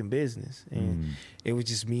the fucking business, and it was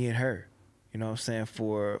just me and her. You know what I'm saying?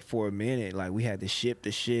 For a minute, like we had to ship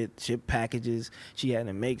packages. She had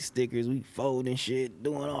to make stickers. We folding shit,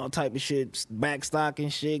 doing all type of shit, back stocking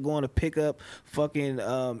shit, going to pick up fucking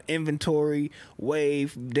inventory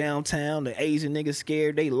wave downtown. The Asian niggas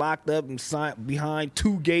scared. They locked up and behind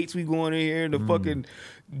 2 gates. We going in here in the fucking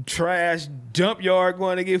trash dump yard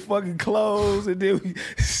going to get fucking clothes, and then we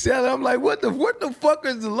sell it. I'm like, what the fuck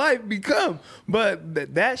has the life become?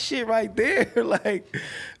 But that shit right there, like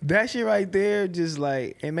that shit right there, just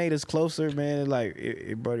like it made us closer, man. Like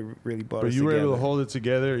it really brought us together. But you were able to hold it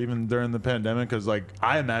together even during the pandemic, because like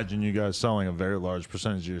I imagine you guys selling a very large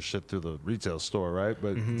percentage of your shit through the retail store, right?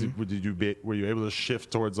 But were you able to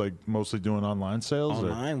shift towards like mostly doing online sales?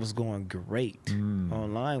 Online was going great.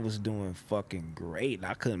 Online was doing fucking great.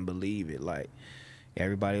 I couldn't believe it. Like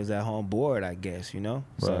everybody was at home bored, I guess,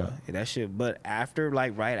 So that shit. But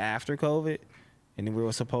right after COVID, and then we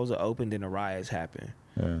were supposed to open, then the riots happened.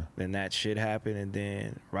 Yeah. Then that shit happened, and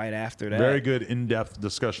then right after that, very good in-depth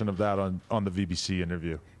discussion of that on the VBC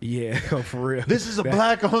interview. Yeah, for real. This is a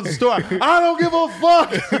black-owned store. I don't give a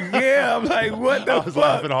fuck. Yeah, I'm like, what the fuck? I was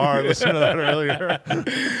laughing hard listening to that earlier.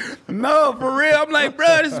 No, for real. I'm like,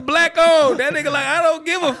 bro, this is black owned. That nigga like, I don't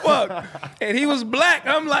give a fuck. And he was black.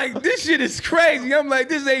 I'm like, this shit is crazy. I'm like,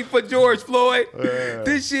 this ain't for George Floyd. Yeah.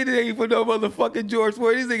 This shit ain't for no motherfucking George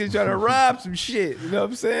Floyd. These niggas trying to rob some shit. You know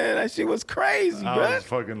what I'm saying? That shit was crazy, I bro. was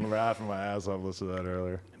fucking laughing my ass off listening to that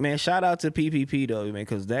earlier. Man, shout out to PPP though, man,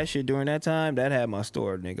 because that shit during that time, that had my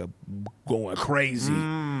store, nigga, going crazy.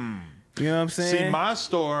 You know what I'm saying? See, my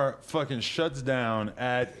store fucking shuts down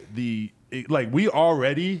at like we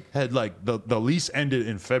already had like the lease ended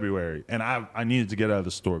in February, and I needed to get out of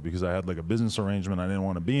the store because I had like a business arrangement I didn't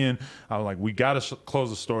want to be in. I was like, we got to close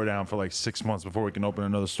the store down for like 6 months before we can open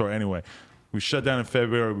another store. Anyway, we shut down in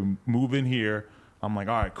February. We move in here. I'm like,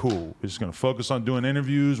 all right, cool. We're just gonna focus on doing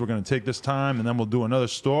interviews. We're gonna take this time, and then we'll do another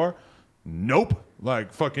store. Nope.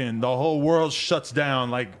 Like fucking the whole world shuts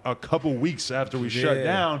down like a couple weeks after we shut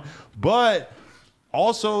down. But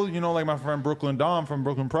also, you know, like my friend Brooklyn Dom from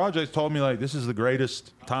Brooklyn Projects told me like this is the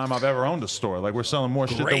greatest time I've ever owned a store. Like we're selling more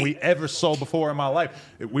shit than we ever sold before in my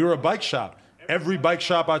life. We were a bike shop. Every bike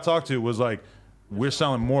shop I talked to was like, we're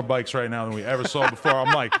selling more bikes right now than we ever sold before.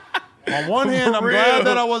 I'm like, on one hand, I'm glad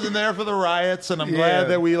that I wasn't there for the riots, and I'm glad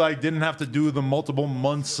that we like didn't have to do the multiple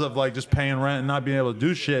months of like just paying rent and not being able to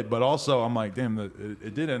do shit. But also, I'm like, damn,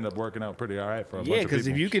 it did end up working out pretty all right for a bunch of people. Yeah, because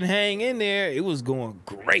if you can hang in there, it was going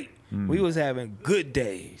great. We was having good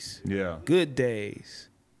days. Yeah, good days.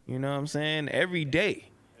 You know what I'm saying? Every day.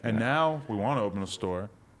 And now we want to open a store,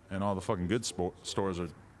 and all the fucking good stores are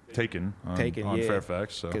taken on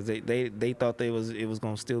Fairfax. So because they thought it was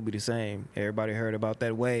gonna still be the same. Everybody heard about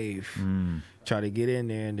that wave, try to get in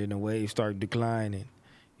there, and then the wave started declining.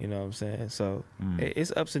 You know what I'm saying? So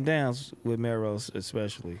it's ups and downs with Melrose,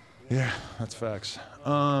 especially. Yeah, that's facts.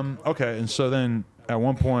 Okay, and so then at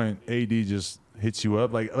one point, AD just hits you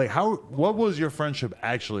up. Like how? What was your friendship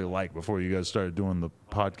actually like before you guys started doing the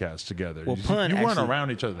podcast together? Well, you weren't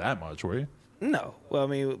around each other that much, were you? No. Well, I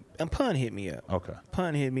mean, Pun hit me up. Okay.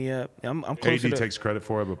 Pun hit me up. I'm close. AD takes credit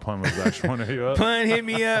for it, but Pun was actually one of you up. Pun hit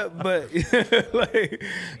me up, but like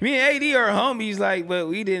me and AD are homies. Like, but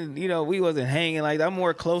we didn't. You know, we wasn't hanging. Like, I'm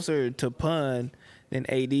more closer to Pun than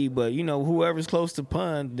AD. But you know, whoever's close to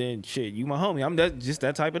Pun, then shit, you my homie. I'm just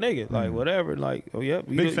that type of nigga. Like, whatever. Like, oh yeah,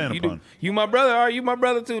 big fan of Pun. You my brother. All right, you my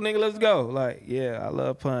brother too, nigga. Let's go. Like, yeah, I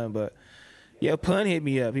love Pun, but. Yeah, Pun hit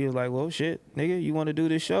me up. He was like, well, shit, nigga, you want to do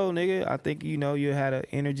this show, nigga? I think, you know, you had an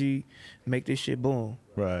energy, make this shit boom.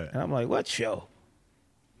 Right. And I'm like, what show?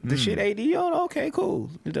 The shit AD on? Okay,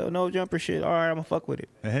 cool. No jumper shit. All right, I'm going to fuck with it.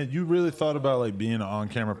 And had you really thought about, like, being an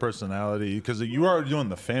on-camera personality? Because you were already doing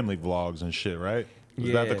the family vlogs and shit, right?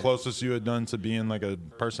 Was that the closest you had done to being, like, a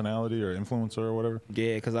personality or influencer or whatever?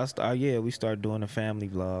 Yeah, because we started doing the family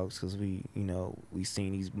vlogs because we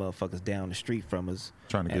seen these motherfuckers down the street from us.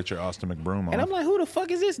 Trying to get your Austin McBroom on. And I'm like, who the fuck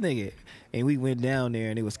is this nigga? And we went down there,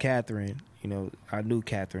 and it was Catherine. You know, I knew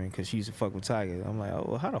Catherine because she used to fuck with Tiger. I'm like, oh,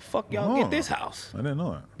 well, how the fuck y'all get this house? I didn't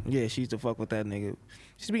know that. Yeah, she used to fuck with that nigga.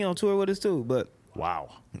 She used to be on tour with us, too, but... Wow.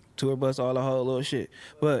 Tour bus, all the whole little shit.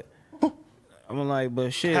 But I'm like,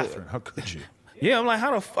 but shit... Catherine, how could you? Yeah, I'm like,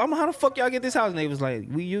 how the fuck y'all get this house? And they was like,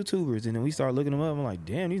 we YouTubers. And then we started looking them up. I'm like,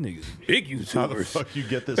 damn, these niggas big YouTubers. How the fuck you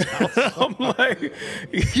get this house? I'm like,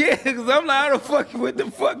 yeah, because I'm like, how the fuck, what the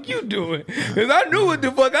fuck you doing? Because I knew what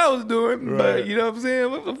the fuck I was doing. Right. But you know what I'm saying?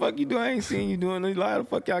 What the fuck you doing? I ain't seen you doing this. Like, how the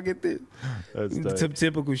fuck y'all get this? That's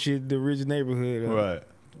typical shit, the rich neighborhood. Right.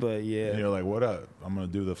 But yeah. And you're like, what up? I'm going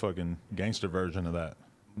to do the fucking gangster version of that.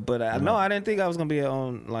 But I didn't think I was going to be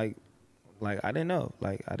on, like, I didn't know.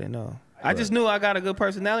 Like, I didn't know. I just knew I got a good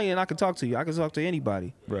personality and I could talk to you. I could talk to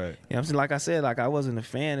anybody. Right. You know what I'm saying? Like I said, like I wasn't a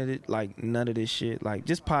fan of it, like none of this shit. Like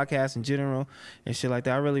just podcasts in general and shit like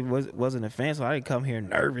that. I really wasn't a fan, so I didn't come here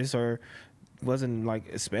nervous or wasn't like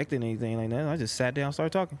expecting anything like that. I just sat down and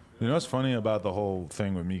started talking. You know what's funny about the whole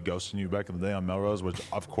thing with me ghosting you back in the day on Melrose, which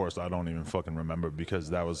of course I don't even fucking remember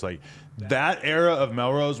because that was like, that era of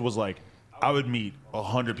Melrose was like, I would meet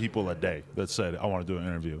 100 people a day that said, I want to do an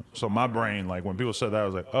interview. So my brain, like when people said that, I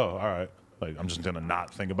was like, oh, all right. Like, I'm just going to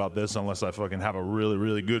not think about this unless I fucking have a really,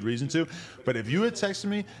 really good reason to. But if you had texted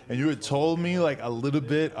me and you had told me like a little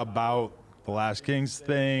bit about the Last Kings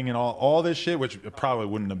thing and all this shit, which it probably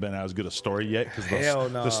wouldn't have been as good a story yet because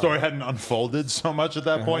the story hadn't unfolded so much at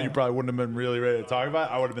that point, you probably wouldn't have been really ready to talk about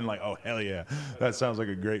it. I would have been like, oh, hell yeah, that sounds like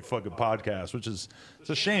a great fucking podcast, which is, it's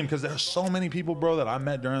a shame because there's so many people, bro, that I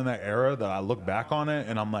met during that era that I look back on it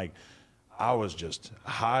and I'm like, I was just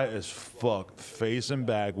high as fuck, facing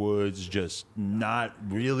backwoods, just not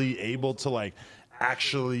really able to like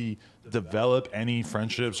actually develop any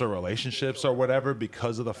friendships or relationships or whatever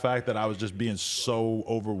because of the fact that I was just being so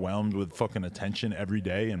overwhelmed with fucking attention every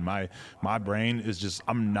day. And my brain is just,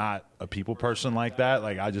 I'm not a people person like that.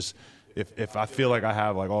 Like I just, if I feel like I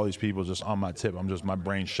have like all these people just on my tip, my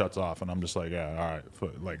brain shuts off and I'm just like, yeah, all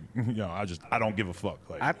right. Like, I don't give a fuck.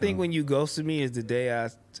 Like, I think when you ghosted me is the day I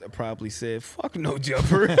probably said, fuck No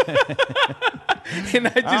Jumper. And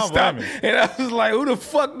I just stopped. And I was like, who the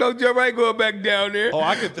fuck No Jumper? I ain't going back down there. Oh,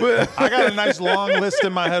 I got a nice long list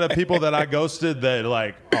in my head of people that I ghosted that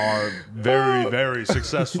like are very, very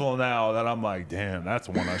successful now that I'm like, damn, that's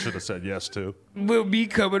one I should have said yes to. With me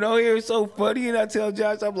coming on here, it's so funny. And I tell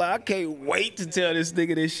Josh, I'm like, I can't wait to tell this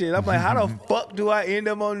nigga this shit. I'm like, how the fuck do I end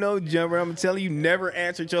up on No Jumper? I'm telling you, never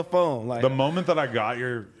answered your phone. Like the moment that I got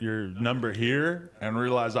your number here and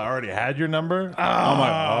realized I already had your number, I'm like,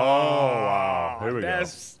 oh wow. Here we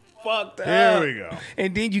that's fucked up. Here we go.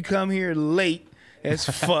 And then you come here late as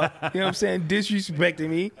fuck. You know what I'm saying? Disrespecting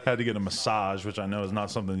me. Had to get a massage, which I know is not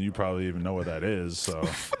something you probably even know what that is. So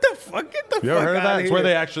what the fuck? Get the fuck you ever heard of that? Here. It's where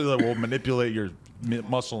they actually will manipulate your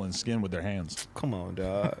muscle and skin with their hands. Come on,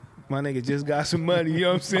 dog. My nigga just got some money, you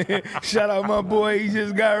know what I'm saying? Shout out my boy, he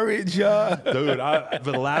just got rich, y'all. Dude,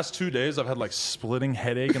 for the last 2 days, I've had like splitting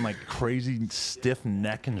headache and like crazy stiff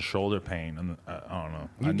neck and shoulder pain. And I don't know.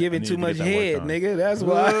 You giving too much head, nigga. That's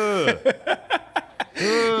why.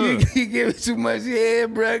 You giving too much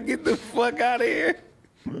head, bro. Get the fuck out of here.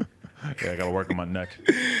 Yeah, I gotta work on my neck.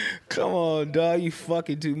 Come on, dog. You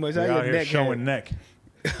fucking too much. We're How out your here neck showing neck.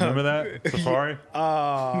 Remember that? Safari?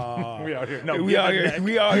 We out here. No, we out here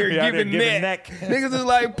giving neck. Niggas is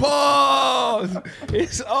like, pause.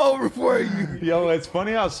 It's over for you. Yo, it's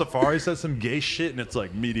funny how Safari says some gay shit and it's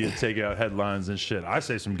like media take out headlines and shit. I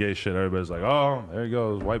say some gay shit. Everybody's like, oh, there he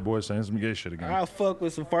goes. White boy saying some gay shit again. I'll fuck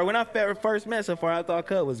with Safari. When I first met Safari, I thought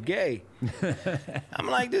Cut was gay. I'm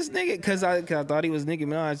like, this nigga, because I thought he was Nicki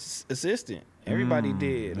Minaj's assistant. Everybody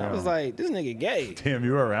did. And I was like, this nigga gay. Damn,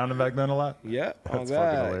 you were around him back then a lot? Yep. That's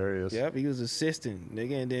God. fucking hilarious. Yep, he was assistant,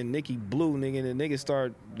 nigga. And then Nicki blew, nigga. And the nigga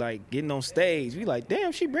started, like, getting on stage. We like,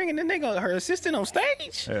 damn, she bringing the nigga, her assistant on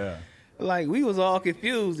stage? Yeah. Like, we was all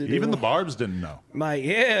confused. Even the Barbs didn't know. Like,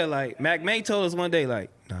 yeah, like, Mac May told us one day,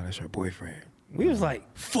 like, nah, that's her boyfriend. We was like,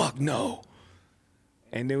 fuck no.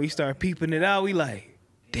 And then we started peeping it out. We like,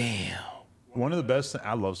 damn. One of the best,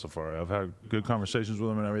 I love Safari. I've had good conversations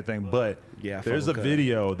with him and everything, but yeah, there's a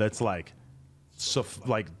video that's like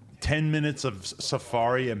 10 minutes of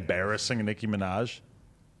Safari embarrassing Nicki Minaj.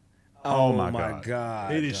 Oh my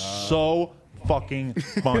God. It is so fucking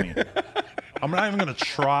funny. I'm not even gonna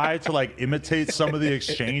try to like imitate some of the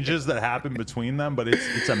exchanges that happen between them, but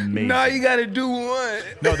it's amazing. No, you gotta do one.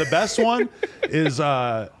 No, the best one is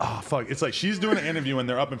it's like she's doing an interview and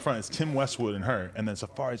they're up in front. It's Tim Westwood and her, and then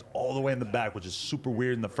Safari's all the way in the back, which is super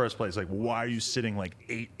weird in the first place. Like, why are you sitting like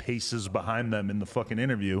 8 paces behind them in the fucking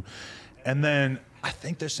interview? And then I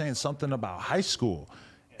think they're saying something about high school,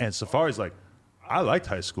 and Safari's like, I liked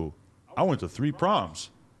high school. I went to 3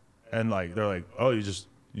 proms, and like they're like, oh, you just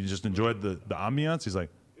enjoyed the ambiance? He's like,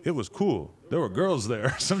 it was cool. There were girls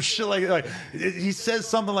there. Some shit like he says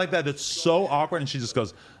something like that that's so awkward, and she just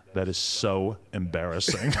goes, that is so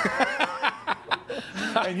embarrassing.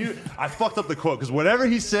 And I fucked up the quote because whatever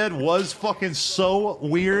he said was fucking so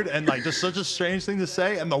weird and like just such a strange thing to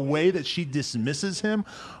say, and the way that she dismisses him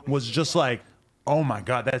was just like, oh my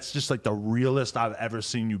God, that's just like the realest I've ever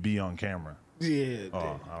seen you be on camera.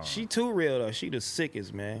 Yeah, she too real though. She the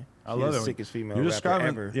sickest, man. I love the it. Sickest female You're rapper describing,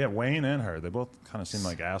 ever. yeah, Wayne and her. They both kind of seem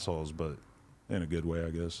like assholes, but in a good way,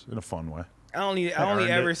 I guess, in a fun way. I only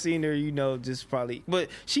ever seen her, just probably, but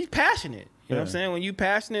she's passionate. You know what I'm saying? When you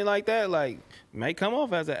passionate like that, like, may come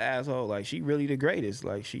off as an asshole. Like, she really the greatest.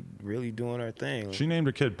 Like, she really doing her thing. She named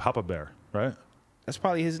her kid Papa Bear, right? That's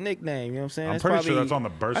probably his nickname, you know what I'm saying? I'm pretty sure that's on the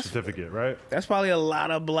birth certificate, right? That's probably a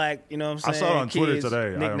lot of black, you know what I'm saying? I saw it on Twitter today.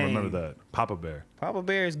 Nickname. I remember that. Papa Bear. Papa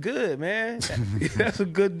Bear is good, man. That's a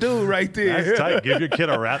good dude right there. That's tight. Give your kid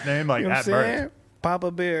a rap name like you know at birth.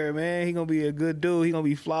 Papa Bear, man. He gonna be a good dude. He gonna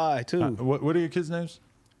be fly, too. What are your kids' names?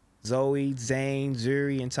 Zoe, Zane,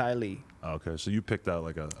 Zuri, and Ty Lee. Okay, so you picked out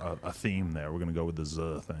like a theme there. We're gonna go with the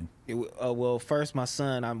Z thing. Well, first my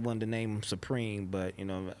son, I wanted to name him Supreme, but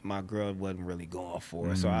my girl wasn't really going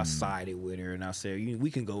for it, so I sided with her and I said,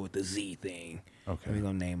 we can go with the Z thing. Okay, and we're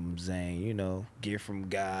gonna name him Zane. Gift from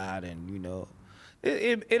God, and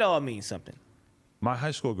it all means something. My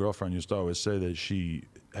high school girlfriend used to always say that she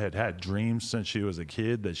had dreams since she was a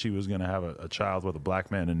kid that she was gonna have a child with a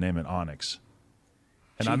black man and name it Onyx.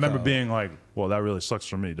 And I remember being like, well, that really sucks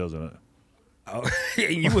for me, doesn't it? Oh,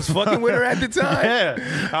 you was fucking with her at the time?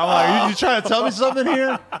 Yeah. I'm like, you trying to tell me something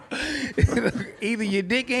here? Either your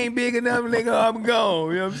dick ain't big enough, nigga, I'm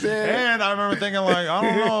gone. You know what I'm saying? And I remember thinking, like, I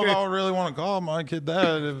don't know if I would really want to call my kid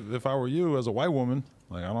that if I were you as a white woman.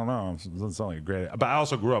 Like, I don't know. It doesn't sound like a great. But I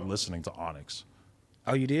also grew up listening to Onyx.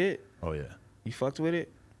 Oh, you did? Oh, yeah. You fucked with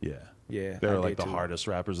it? Yeah. Yeah. They I were like did the too. hardest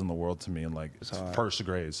rappers in the world to me in like first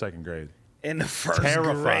grade, second grade. In the first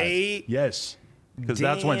Terrified. grade? Yes. Because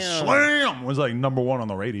that's when Damn. Slam was like number one on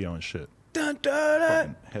the radio and shit. Dun, dun, dun.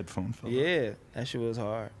 Fucking headphone fella. Yeah, that shit was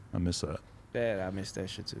hard. I miss that. Bad, I missed that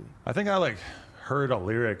shit too. I think I like heard a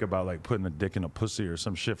lyric about like putting a dick in a pussy or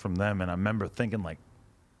some shit from them, and I remember thinking like,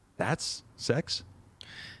 that's sex?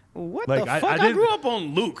 What Like, the I fuck? I, didn't- grew up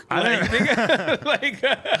on Luke. I Like, didn't- nigga, like,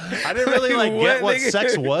 I didn't really like get what nigga?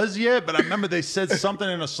 sex was yet, but I remember they said something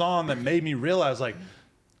in a song that made me realize like,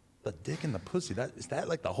 the dick in the pussy, is that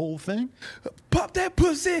like the whole thing? Pop that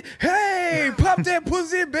pussy, hey, pop that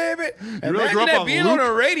pussy, baby. really Imagine grew up that on being Luke? on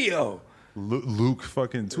the radio. Luke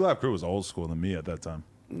fucking 2 Live Crew was old school than me at that time.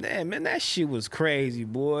 Man, that shit was crazy,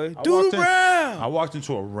 boy. I Dude walked in- Brown. I walked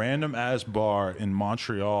into a random ass bar in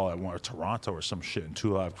Montreal or Toronto or some shit, and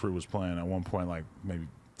 2 Live Crew was playing at one point, like maybe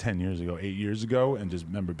 10 years ago, 8 years ago, and just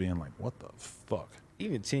remember being like, what the fuck?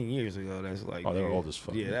 Even 10 years ago, that's like. Oh, they were nigga, old as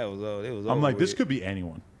fuck. Yeah, that was old. It was I'm over like, this with. could be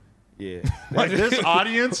anyone. Yeah. Like this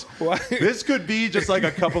audience, Why? this could be just like a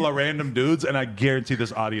couple of random dudes, and I guarantee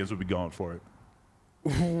this audience would be going for it.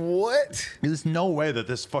 What? There's no way that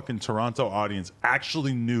this fucking Toronto audience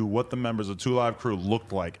actually knew what the members of 2 Live Crew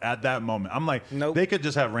looked like at that moment. I'm like, Nope. they could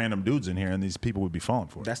just have random dudes in here, and these people would be falling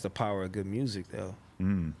for it. That's the power of good music, though.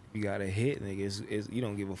 Mm. You got a hit, nigga. You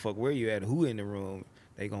don't give a fuck where you at, who in the room.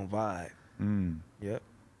 They gonna vibe. Yep.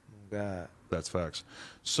 Oh, God. That's facts.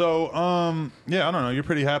 So, yeah, I don't know. You're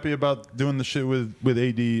pretty happy about doing the shit with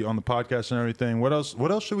AD on the podcast and everything. What else?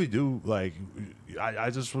 What else should we do? Like, I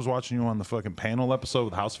just was watching you on the fucking panel episode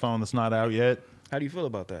with House Phone that's not out yet. How do you feel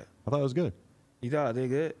about that? I thought it was good. You thought I did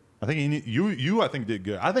good? I think you I think did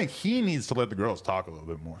good. I think he needs to let the girls talk a little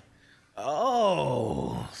bit more.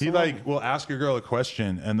 Oh. He like will ask a girl a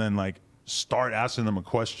question and then like start asking them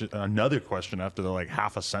another question after they're like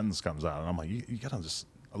half a sentence comes out, and I'm like, you gotta just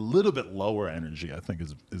a little bit lower energy. I think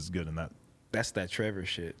is good in that. That's that Trevor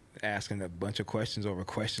shit. Asking a bunch of questions over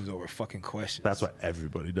fucking questions. That's what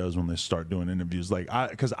everybody does when they start doing interviews. Like,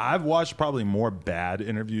 because I've watched probably more bad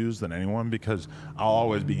interviews than anyone, because I'll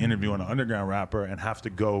always be interviewing an underground rapper and have to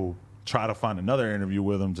go try to find another interview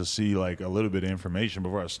with them to see like a little bit of information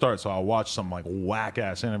before I start. So I'll watch some like whack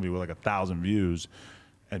ass interview with like 1,000 views,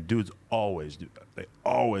 and dudes always do that. They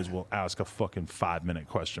always will ask a fucking 5-minute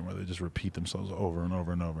question where they just repeat themselves over and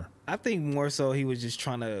over and over. I think more so he was just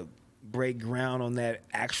trying to break ground on that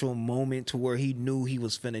actual moment to where he knew he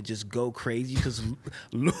was finna just go crazy, because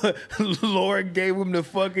Laura gave him the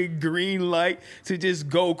fucking green light to just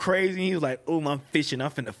go crazy. He was like, oh, I'm fishing.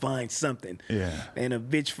 I'm finna find something. Yeah. And a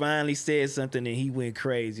bitch finally said something and he went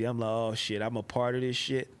crazy. I'm like, oh, shit, I'm a part of this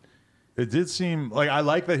shit. It did seem like I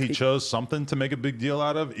like that he chose something to make a big deal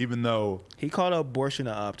out of, even though He called abortion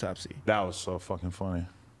an autopsy. that was so fucking funny.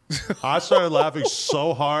 I started laughing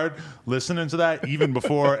so hard listening to that, even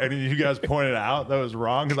before any of you guys pointed out that was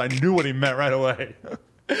wrong, because I knew what he meant right away.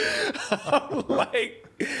 Like,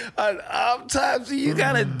 an autopsy, you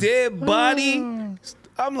got a dead body.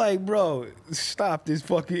 I'm like, bro, stop this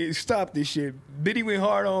shit. Biddy went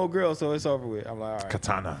hard on old girl, so it's over with. I'm like, all right.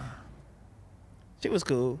 Katana. She was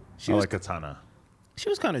cool. She I was like Katana. she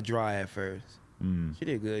was kind of dry at first. She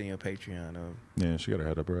did good in your Patreon though. Yeah, she got her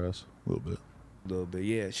head up her ass a little bit. A little bit,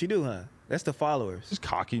 yeah. She do, huh? That's the followers. She's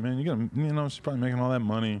cocky, man. She's probably making all that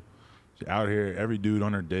money. She's out here, every dude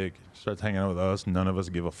on her dick. She starts hanging out with us. None of us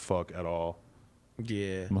give a fuck at all.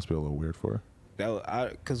 Yeah, It must be a little weird for her.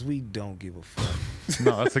 because we don't give a fuck.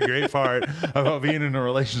 No, that's the great part about being in a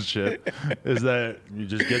relationship, is that you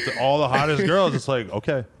just get to all the hottest girls. It's like,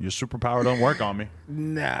 okay, your superpower don't work on me.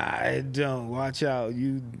 Nah, it don't. Watch out.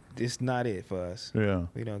 It's not it for us. Yeah,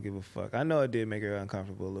 We don't give a fuck. I know it did make her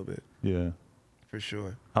uncomfortable a little bit, yeah. for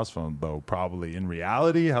sure. House Phone, though, probably in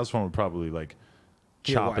reality, House Phone would probably like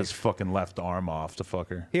He a chop wife. his fucking left arm off to fuck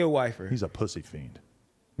her. He'll wife her. He's a pussy fiend.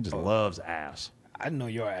 He just loves ass. I know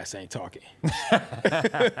your ass ain't talking.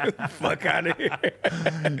 Fuck out of here.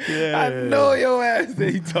 I know your ass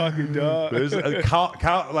ain't talking, dog. There's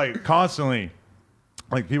like constantly,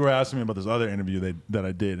 like people were asking me about this other interview that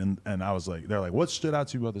I did, and I was like, they're like, what stood out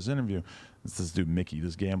to you about this interview? It's this dude Mickey,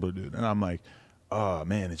 this gambler dude, and I'm like, oh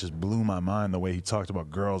man, it just blew my mind the way he talked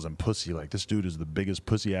about girls and pussy. Like, this dude is the biggest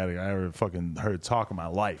pussy addict I ever fucking heard talk in my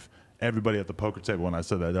life. Everybody at the poker table, when I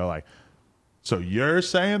said that, they're like, So you're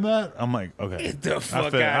saying that? I'm like, okay. Get the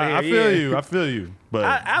fuck I out of here. feel Yeah. you. I feel you. But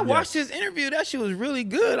I watched his interview. That shit was really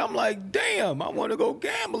good. I'm like, damn, I want to go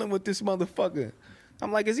gambling with this motherfucker.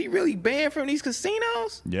 I'm like, is he really banned from these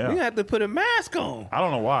casinos? Yeah. We have to put a mask on. I don't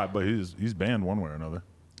know why, but he's banned one way or another.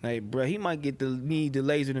 Hey, bro, he might need to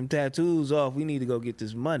laser them tattoos off. We need to go get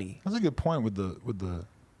this money. That's a good point with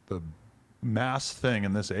the mask thing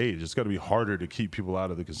in this age. It's got to be harder to keep people out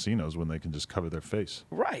of the casinos when they can just cover their face.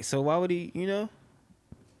 Right. So why would he, I don't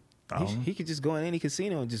know. he could just go in any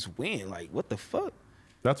casino and just win. Like, what the fuck?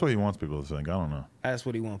 That's what he wants people to think. I don't know. That's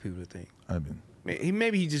what he wants people to think. I mean,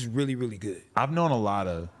 Maybe he's just really, really good. I've known a lot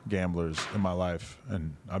of gamblers in my life,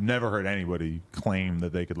 and I've never heard anybody claim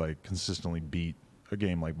that they could like consistently beat a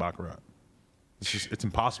game like Baccarat. It's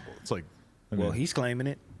impossible. It's like, Well, he's claiming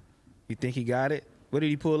it. You think he got it? What did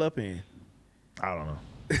he pull up in? I don't know.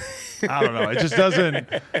 I don't know. It just doesn't.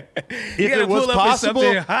 If gotta it was pull up in something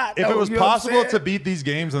possible, hot, if though, it was you know what I'm possible saying? to beat these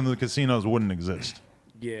games, then the casinos wouldn't exist.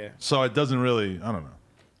 Yeah. So it doesn't really. I don't know.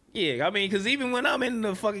 Yeah, I mean, because even when I'm in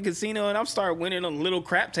the fucking casino and I'm start winning on a little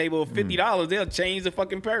crap table of $50, they'll change the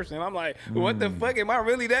fucking person. I'm like, what the fuck? Am I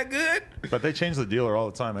really that good? But they change the dealer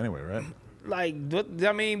all the time anyway, right? Like, what,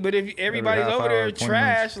 I mean, but if everybody's half over hour, there 20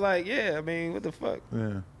 trash, like, yeah, I mean, what the fuck?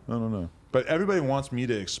 Yeah, I don't know. But everybody wants me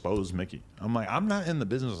to expose Mickey. I'm like, I'm not in the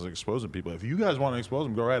business of exposing people. If you guys want to expose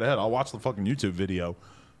them, go right ahead. I'll watch the fucking YouTube video.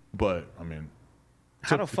 But I mean,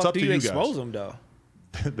 How the fuck do you expose them, though?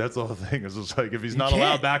 That's the whole thing. It's just like if he's not can't.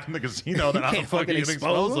 allowed back in the casino, then how the fuck are you gonna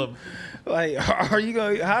expose him? Like, are you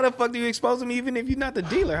going? How the fuck do you expose him? Even if you're not the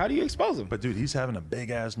dealer, how do you expose him? But dude, he's having a big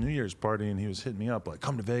ass New Year's party, and he was hitting me up like,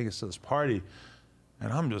 "Come to Vegas to this party,"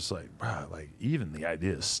 and I'm just like, bro, like even the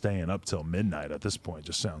idea of staying up till midnight at this point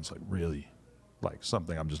just sounds like really. Like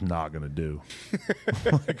something I'm just not gonna do.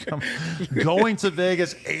 Like I'm going to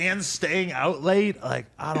Vegas and staying out late. Like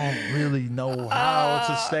I don't really know how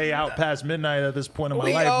to stay out past midnight at this point in my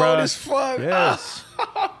We life, old bro. as fuck. Yes.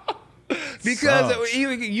 Because Sucks.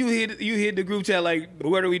 you hit the group chat like,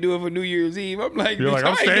 what are we doing for New Year's Eve? I'm like, You're like, bitch, I'm I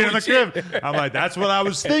ain't staying in doing the shit. crib. I'm like, that's what I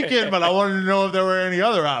was thinking, but I wanted to know if there were any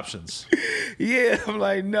other options. Yeah, I'm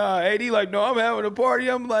like, nah. AD like, no, I'm having a party.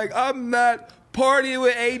 I'm like, I'm not partying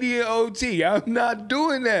with AD and OT. I'm not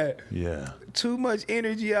doing that. Yeah. Too much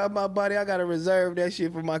energy out of my body. I gotta reserve that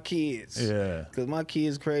shit for my kids. Yeah. Cause my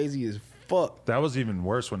kids crazy as fuck. That was even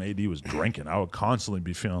worse when AD was drinking. I would constantly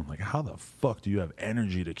be feeling like, how the fuck do you have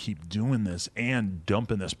energy to keep doing this and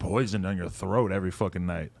dumping this poison down your throat every fucking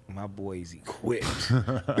night? My boy's equipped.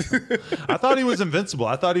 I thought he was invincible.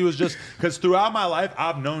 I thought he was just because throughout my life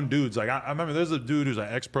I've known dudes like I remember there's a dude who's an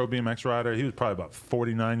ex-pro BMX rider. He was probably about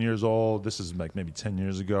 49 years old. This is like maybe 10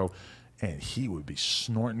 years ago, and he would be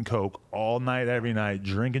snorting coke all night, every night,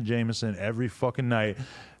 drinking Jameson every fucking night.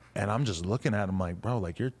 And I'm just looking at him like, bro,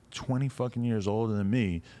 like you're 20 fucking years older than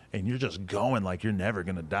me, and you're just going like you're never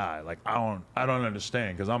gonna die. Like I don't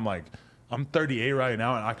understand because I'm like. I'm 38 right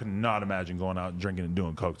now, and I could not imagine going out and drinking and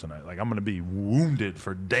doing coke tonight. Like, I'm going to be wounded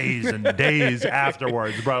for days and days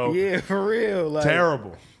afterwards, bro. Yeah, for real. Like,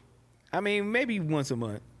 Terrible. I mean, maybe once a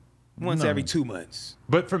month. Once every 2 months.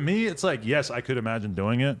 But for me, it's like, yes, I could imagine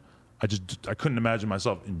doing it. I couldn't imagine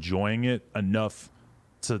myself enjoying it enough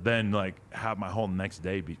to then, like, have my whole next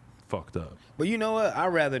day be fucked up. But you know what?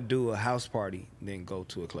 I'd rather do a house party than go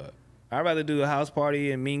to a club. I'd rather do a house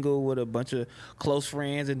party and mingle with a bunch of close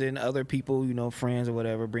friends and then other people, friends or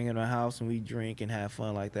whatever, bring in the house and we drink and have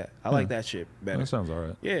fun like that. I like that shit better. That sounds all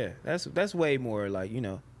right. Yeah, that's way more like,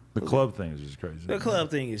 The club thing is just crazy. The club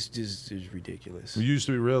thing is just ridiculous. You used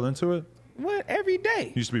to be real into it? What? Every day.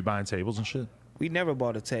 You used to be buying tables and shit? We never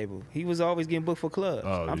bought a table. He was always getting booked for clubs.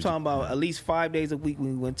 Oh, I'm talking about at least 5 days a week when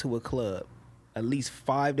we went to a club. At least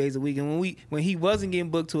 5 days a week. And when he wasn't getting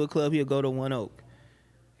booked to a club, he'd go to One Oak.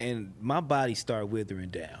 And my body started withering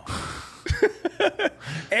down.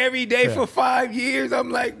 Every day for 5 years, I'm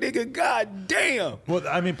like, nigga, god damn. Well,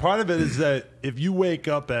 I mean, part of it is that if you wake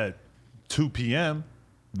up at 2 p.m.,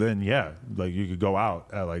 then yeah, like you could go out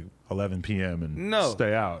at like 11 p.m. and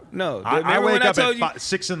stay out. No. I Remember wake when I up told at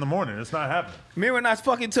 6 in the morning. It's not happening. Remember when I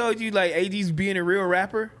fucking told you, like, AD's being a real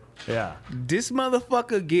rapper? Yeah. This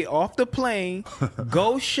motherfucker get off the plane,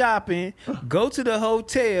 go shopping, go to the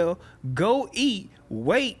hotel, go eat,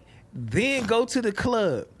 wait, then go to the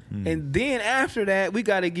club. And then after that, we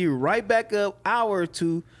got to get right back up, hour or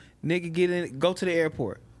two, nigga, go to the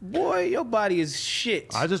airport. Boy, your body is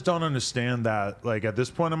shit. I just don't understand that, like, at this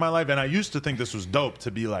point in my life. And I used to think this was dope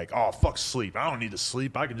to be like, oh, fuck sleep. I don't need to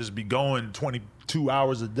sleep. I can just be going 22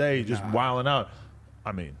 hours a day, just wilding out.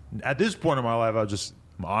 I mean, at this point in my life,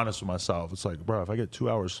 I'm honest with myself. It's like, bro, if I get 2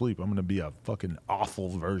 hours sleep, I'm going to be a fucking awful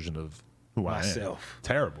version of who I am. Myself.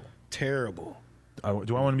 Terrible. Terrible.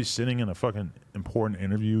 Do I want to be sitting in a fucking important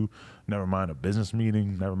interview, never mind a business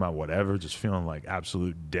meeting, never mind whatever, just feeling like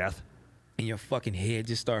absolute death? And your fucking head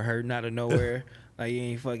just start hurting out of nowhere. Like you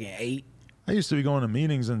ain't fucking ate. I used to be going to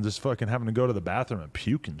meetings and just fucking having to go to the bathroom and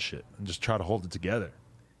puke and shit and just try to hold it together.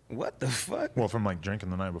 What the fuck? Well, from like drinking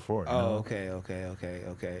the night before. Oh, know? okay.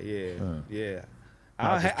 Yeah.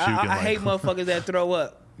 Not I just puking, like- hate motherfuckers that throw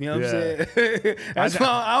up. You know what Yeah. I'm saying? That's why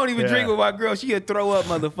I don't even drink Yeah. with my girl. She a throw up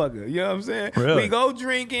motherfucker. You know what I'm saying? Really? We go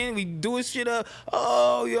drinking, we doing shit up.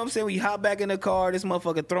 Oh, you know what I'm saying? We hop back in the car. This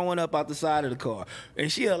motherfucker throwing up out the side of the car,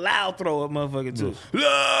 and she a loud throw up motherfucker too.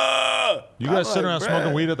 Ah! You guys I'm sitting around like,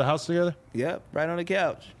 smoking bruh. weed at the house together? Yep, right on the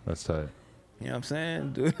couch. That's tight. You know what I'm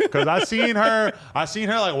saying? Dude. Because I seen her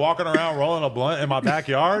like walking around rolling a blunt in my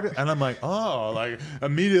backyard, and I'm like, oh, like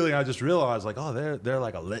immediately I just realized like, oh, they're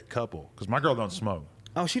like a lit couple. Because my girl don't smoke.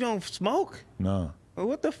 Oh, she don't smoke? No. Well,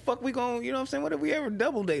 what the fuck we going, you know what I'm saying? What if we ever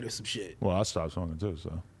double date or some shit? Well, I stopped smoking too,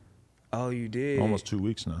 so Oh, you did? almost 2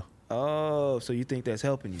 weeks now. Oh, so you think that's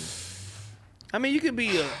helping you? I mean, you could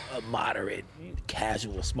be a moderate,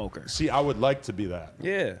 casual smoker. See, I would like to be that.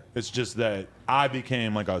 Yeah. It's just that I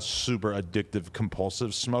became like a super addictive,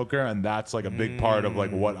 compulsive smoker, and that's like a big part of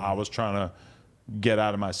like what I was trying to get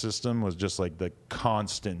out of my system was just like the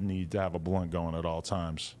constant need to have a blunt going at all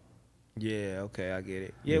times. Yeah, okay, I get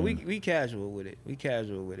it. Yeah, we casual with it. We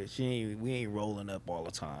ain't rolling up all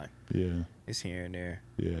the time. Yeah. It's here and there.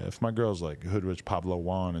 Yeah. If my girl's like Hoodrich Pablo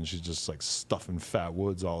Juan and she's just like stuffing fat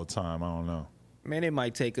woods all the time, I don't know. Man, it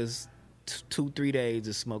might take us 2-3 days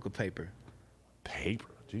to smoke a paper. Paper?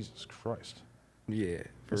 Jesus Christ. Yeah,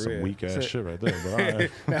 for That's real. some weak ass So- shit right there. But all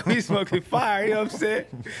right. Now we smoking fire, you know what I'm saying?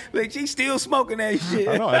 Like she's still smoking that shit.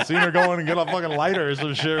 I know. I seen her going and get a fucking lighter or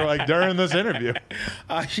some shit like during this interview.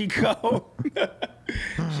 She cold.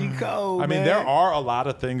 She cold. I mean, man. there are a lot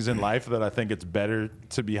of things in life that I think it's better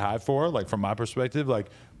to be high for. Like from my perspective, like,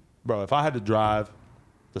 bro, if I had to drive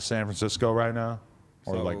to San Francisco right now,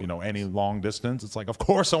 or So- like any long distance, it's like, of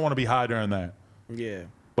course I want to be high during that. Yeah.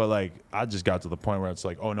 But like, I just got to the point where it's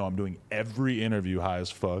like, oh no, I'm doing every interview high as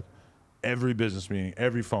fuck, every business meeting,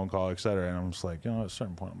 every phone call, etc. And I'm just like, at a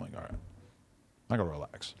certain point, I'm like, all right, I gotta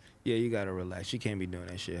relax. Yeah, you gotta relax. You can't be doing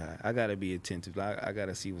that shit high. I gotta be attentive. I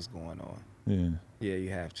gotta see what's going on. Yeah. Yeah, you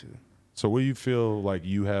have to. So what do you feel like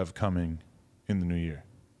you have coming in the new year?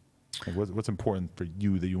 Like what's important for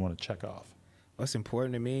you that you want to check off? What's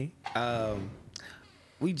important to me?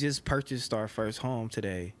 We just purchased our first home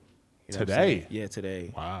today. You know what I'm Today? saying? Yeah,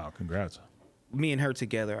 today. Wow, congrats. Me and her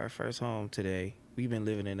together, our first home today. We've been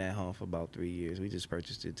living in that home for about 3 years. We just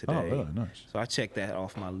purchased it today. Oh, really? Nice. So I checked that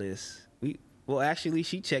off my list. Actually,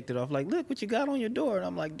 she checked it off like, look what you got on your door. And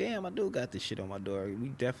I'm like, damn, I do got this shit on my door. We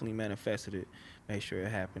definitely manifested it. Make sure it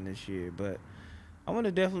happened this year. But I want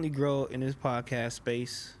to definitely grow in this podcast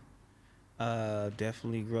space.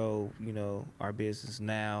 Definitely grow, our business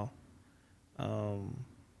now.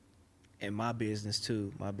 And my business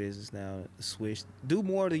too. My business now, switch. Do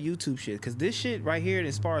more of the YouTube shit. Because this shit right here,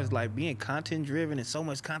 as far as like being content driven and so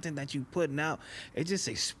much content that you putting out, it just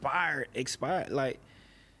expired. Like,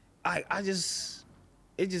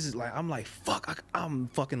 it just like, I'm like, fuck, I'm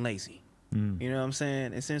fucking lazy. You know what I'm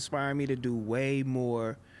saying? It's inspiring me to do way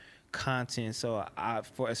more content. So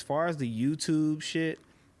for as far as the YouTube shit,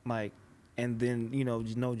 like, and then,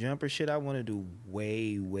 no jumper shit, I want to do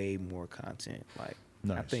way more content. Like,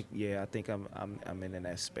 Nice. I think I'm in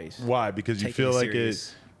that space. Why? Because you Taking feel it like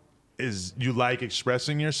serious. it is you like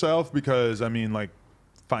expressing yourself? Because I mean, like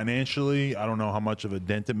financially, I don't know how much of a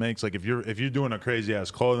dent it makes. Like if you're doing a crazy ass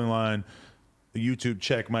clothing line, the YouTube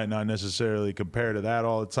check might not necessarily compare to that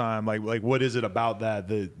all the time. Like what is it about that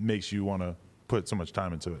makes you want to put so much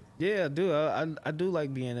time into it? Yeah, I do. I do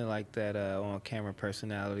like being in like that on camera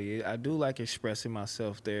personality. I do like expressing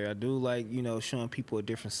myself there. I do like showing people a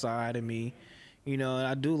different side of me. And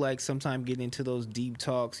I do like sometimes getting into those deep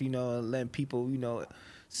talks, and letting people,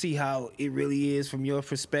 see how it really is from your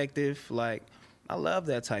perspective. Like, I love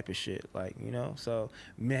that type of shit. Like, so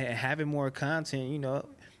man, having more content,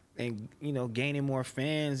 and, gaining more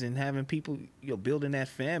fans and having people, building that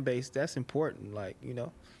fan base, that's important. Like,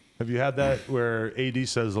 Have you had that where AD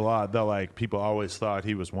says a lot that like people always thought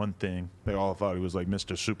he was one thing? They all thought he was like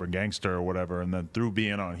Mr. Super Gangster or whatever, and then through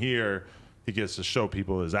being on here, he gets to show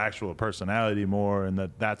people his actual personality more, and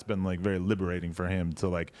that's been like very liberating for him to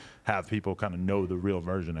like have people kind of know the real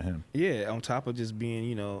version of him. Yeah, on top of just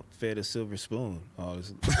being, fed a silver spoon. All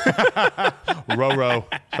this. Roro,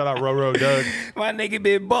 shout out Roro, Doug. My nigga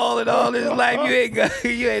been balling all his life.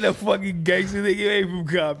 You ain't a fucking gangster nigga. You ain't from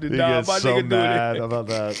Compton. He Nah, gets my so nigga mad doing about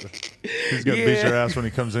that. He's gonna beat Yeah. your ass when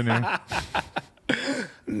he comes in here. it.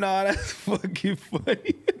 Nah, that's fucking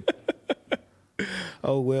funny.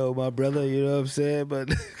 Oh well, my brother, you know what I'm saying?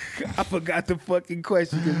 But I forgot the fucking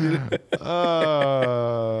question.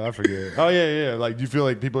 I forget. Oh yeah. Like, do you feel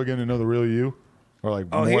like people are getting to know the real you, or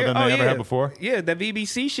like more than they ever had before? Yeah, the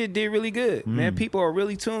BBC shit did really good, man. People are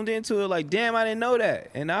really tuned into it. Like, damn, I didn't know that,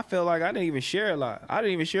 and I felt like I didn't even share a lot. I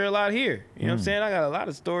didn't even share a lot here. You know what I'm saying? I got a lot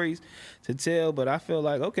of stories to tell, but I feel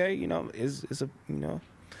like okay, you know, it's a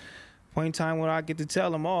point in time when I get to tell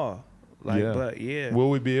them all. Like, but yeah.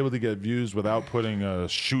 Will we be able to get views without putting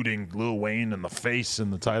shooting Lil Wayne in the face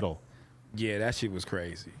in the title? Yeah, that shit was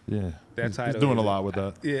crazy. Yeah. That title. He's doing a lot with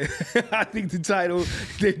that. Yeah. I think the title,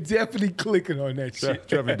 they're definitely clicking on that shit.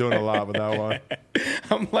 Trevor doing a lot with that one.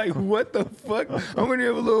 I'm like, what the fuck? I'm gonna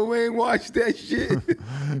have Lil Wayne watch that shit.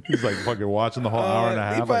 He's like fucking watching the whole hour and a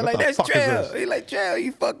half. He probably like that's Trail. He like, Trail,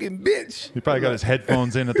 you fucking bitch. He probably got his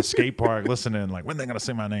headphones in at the skate park listening, like, when they gonna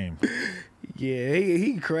say my name? Yeah,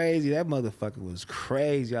 he crazy. That motherfucker was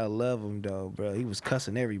crazy. I love him though, bro. He was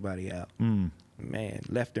cussing everybody out. Man,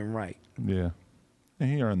 left and right. Yeah.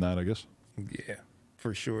 He earned that, I guess. Yeah,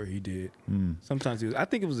 for sure he did. Sometimes he was. I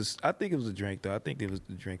think it was a drink though. I think it was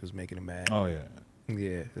the drink was making him mad. Oh yeah.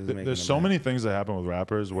 Yeah. There's so many things that happen with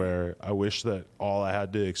rappers where I wish that all I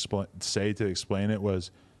had to explain it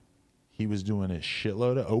was he was doing a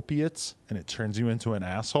shitload of opiates and it turns you into an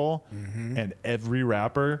asshole. And every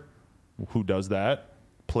rapper who does that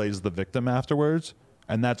plays the victim afterwards.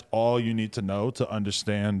 And that's all you need to know to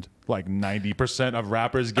understand like 90% of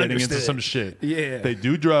rappers getting into some shit. Yeah. They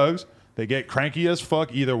do drugs. They get cranky as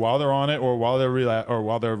fuck either while they're on it or while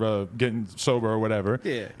they're getting sober or whatever.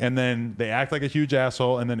 Yeah. And then they act like a huge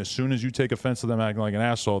asshole. And then as soon as you take offense to them acting like an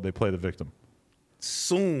asshole, they play the victim.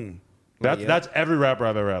 Soon. That's every rapper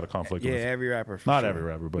I've ever had a conflict with. Yeah, every rapper. Not sure. every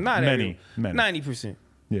rapper, but Not many. 90%.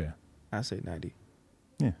 Yeah. I say 90.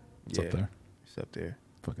 Yeah. It's up there. It's up there.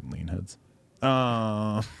 Fucking lean heads.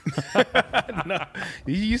 No.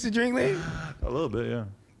 You used to drink lean? A little bit, yeah.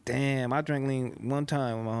 Damn, I drank lean one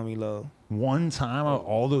time with my homie Low. One time,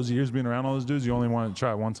 all those years being around all those dudes, you only wanted to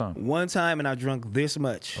try it one time? One time, and I drunk this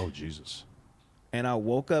much. Oh, Jesus. And I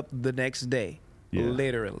woke up the next day,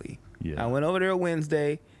 literally. Yeah. I went over there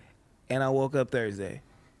Wednesday, and I woke up Thursday.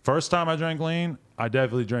 First time I drank lean, I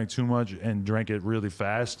definitely drank too much and drank it really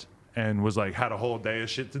fast and was like, had a whole day of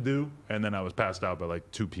shit to do. And then I was passed out by like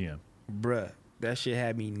 2 p.m. Bruh, that shit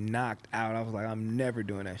had me knocked out. I was like, I'm never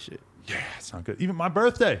doing that shit. Yeah, it's not good. Even my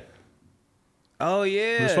birthday. Oh,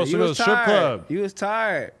 yeah. We were supposed to go to the strip club. He was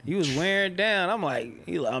tired. He was wearing down. I'm like,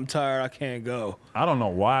 I'm tired. I can't go. I don't know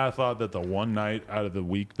why I thought that the one night out of the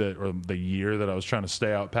week or the year that I was trying to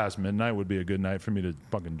stay out past midnight would be a good night for me to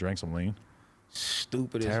fucking drink some lean.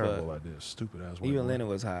 Stupid as fuck. Terrible idea. Stupid ass. Even Lena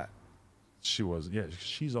was hot. She was, yeah.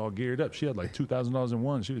 She's all geared up. She had like $2,000 in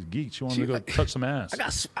one. She was geeked. She wanted to go touch some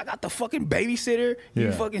ass. I got the fucking babysitter.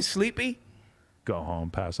 You fucking sleepy? Go home,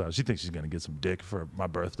 pass out. She thinks she's gonna get some dick for my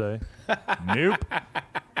birthday. Nope.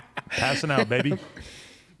 Passing out, baby.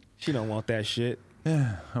 She don't want that shit.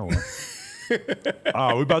 Yeah. Oh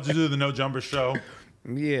well. We're about to do the No Jumper show.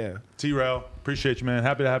 Yeah. T-Rail, appreciate you, man.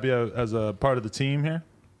 Happy to have you as a part of the team here.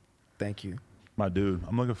 Thank you. My dude,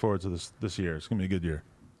 I'm looking forward to this year. It's gonna be a good year.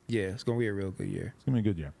 Yeah, it's gonna be a real good year. It's gonna be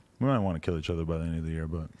a good year. We might want to kill each other by the end of the year,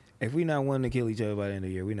 but if we not wanting to kill each other by the end of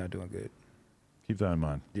the year, we're not doing good. Keep that in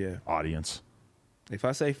mind. Yeah. Audience. If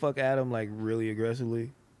I say fuck Adam like really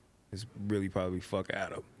aggressively, it's really probably fuck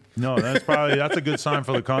Adam. No, that's a good sign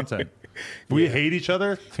for the content. If we hate each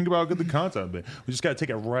other, think about how good the content would be. We just got to take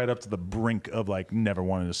it right up to the brink of like never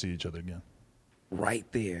wanting to see each other again. Right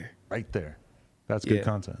there. Right there. That's good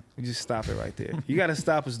content. We just stop it right there. You got to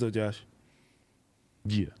stop us though, Josh.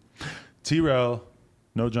 Yeah. T-Rail,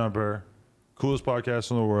 No Jumper, coolest podcast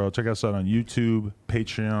in the world. Check us out on YouTube,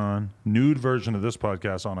 Patreon, nude version of this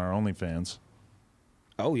podcast on our OnlyFans.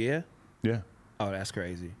 Oh, yeah? Yeah. Oh, that's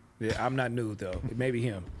crazy. Yeah, I'm not nude, though. Maybe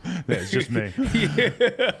him. Yeah, it's just me.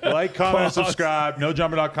 Like, comment, and subscribe.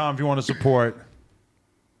 NoJumper.com if you want to support.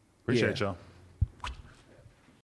 Appreciate y'all.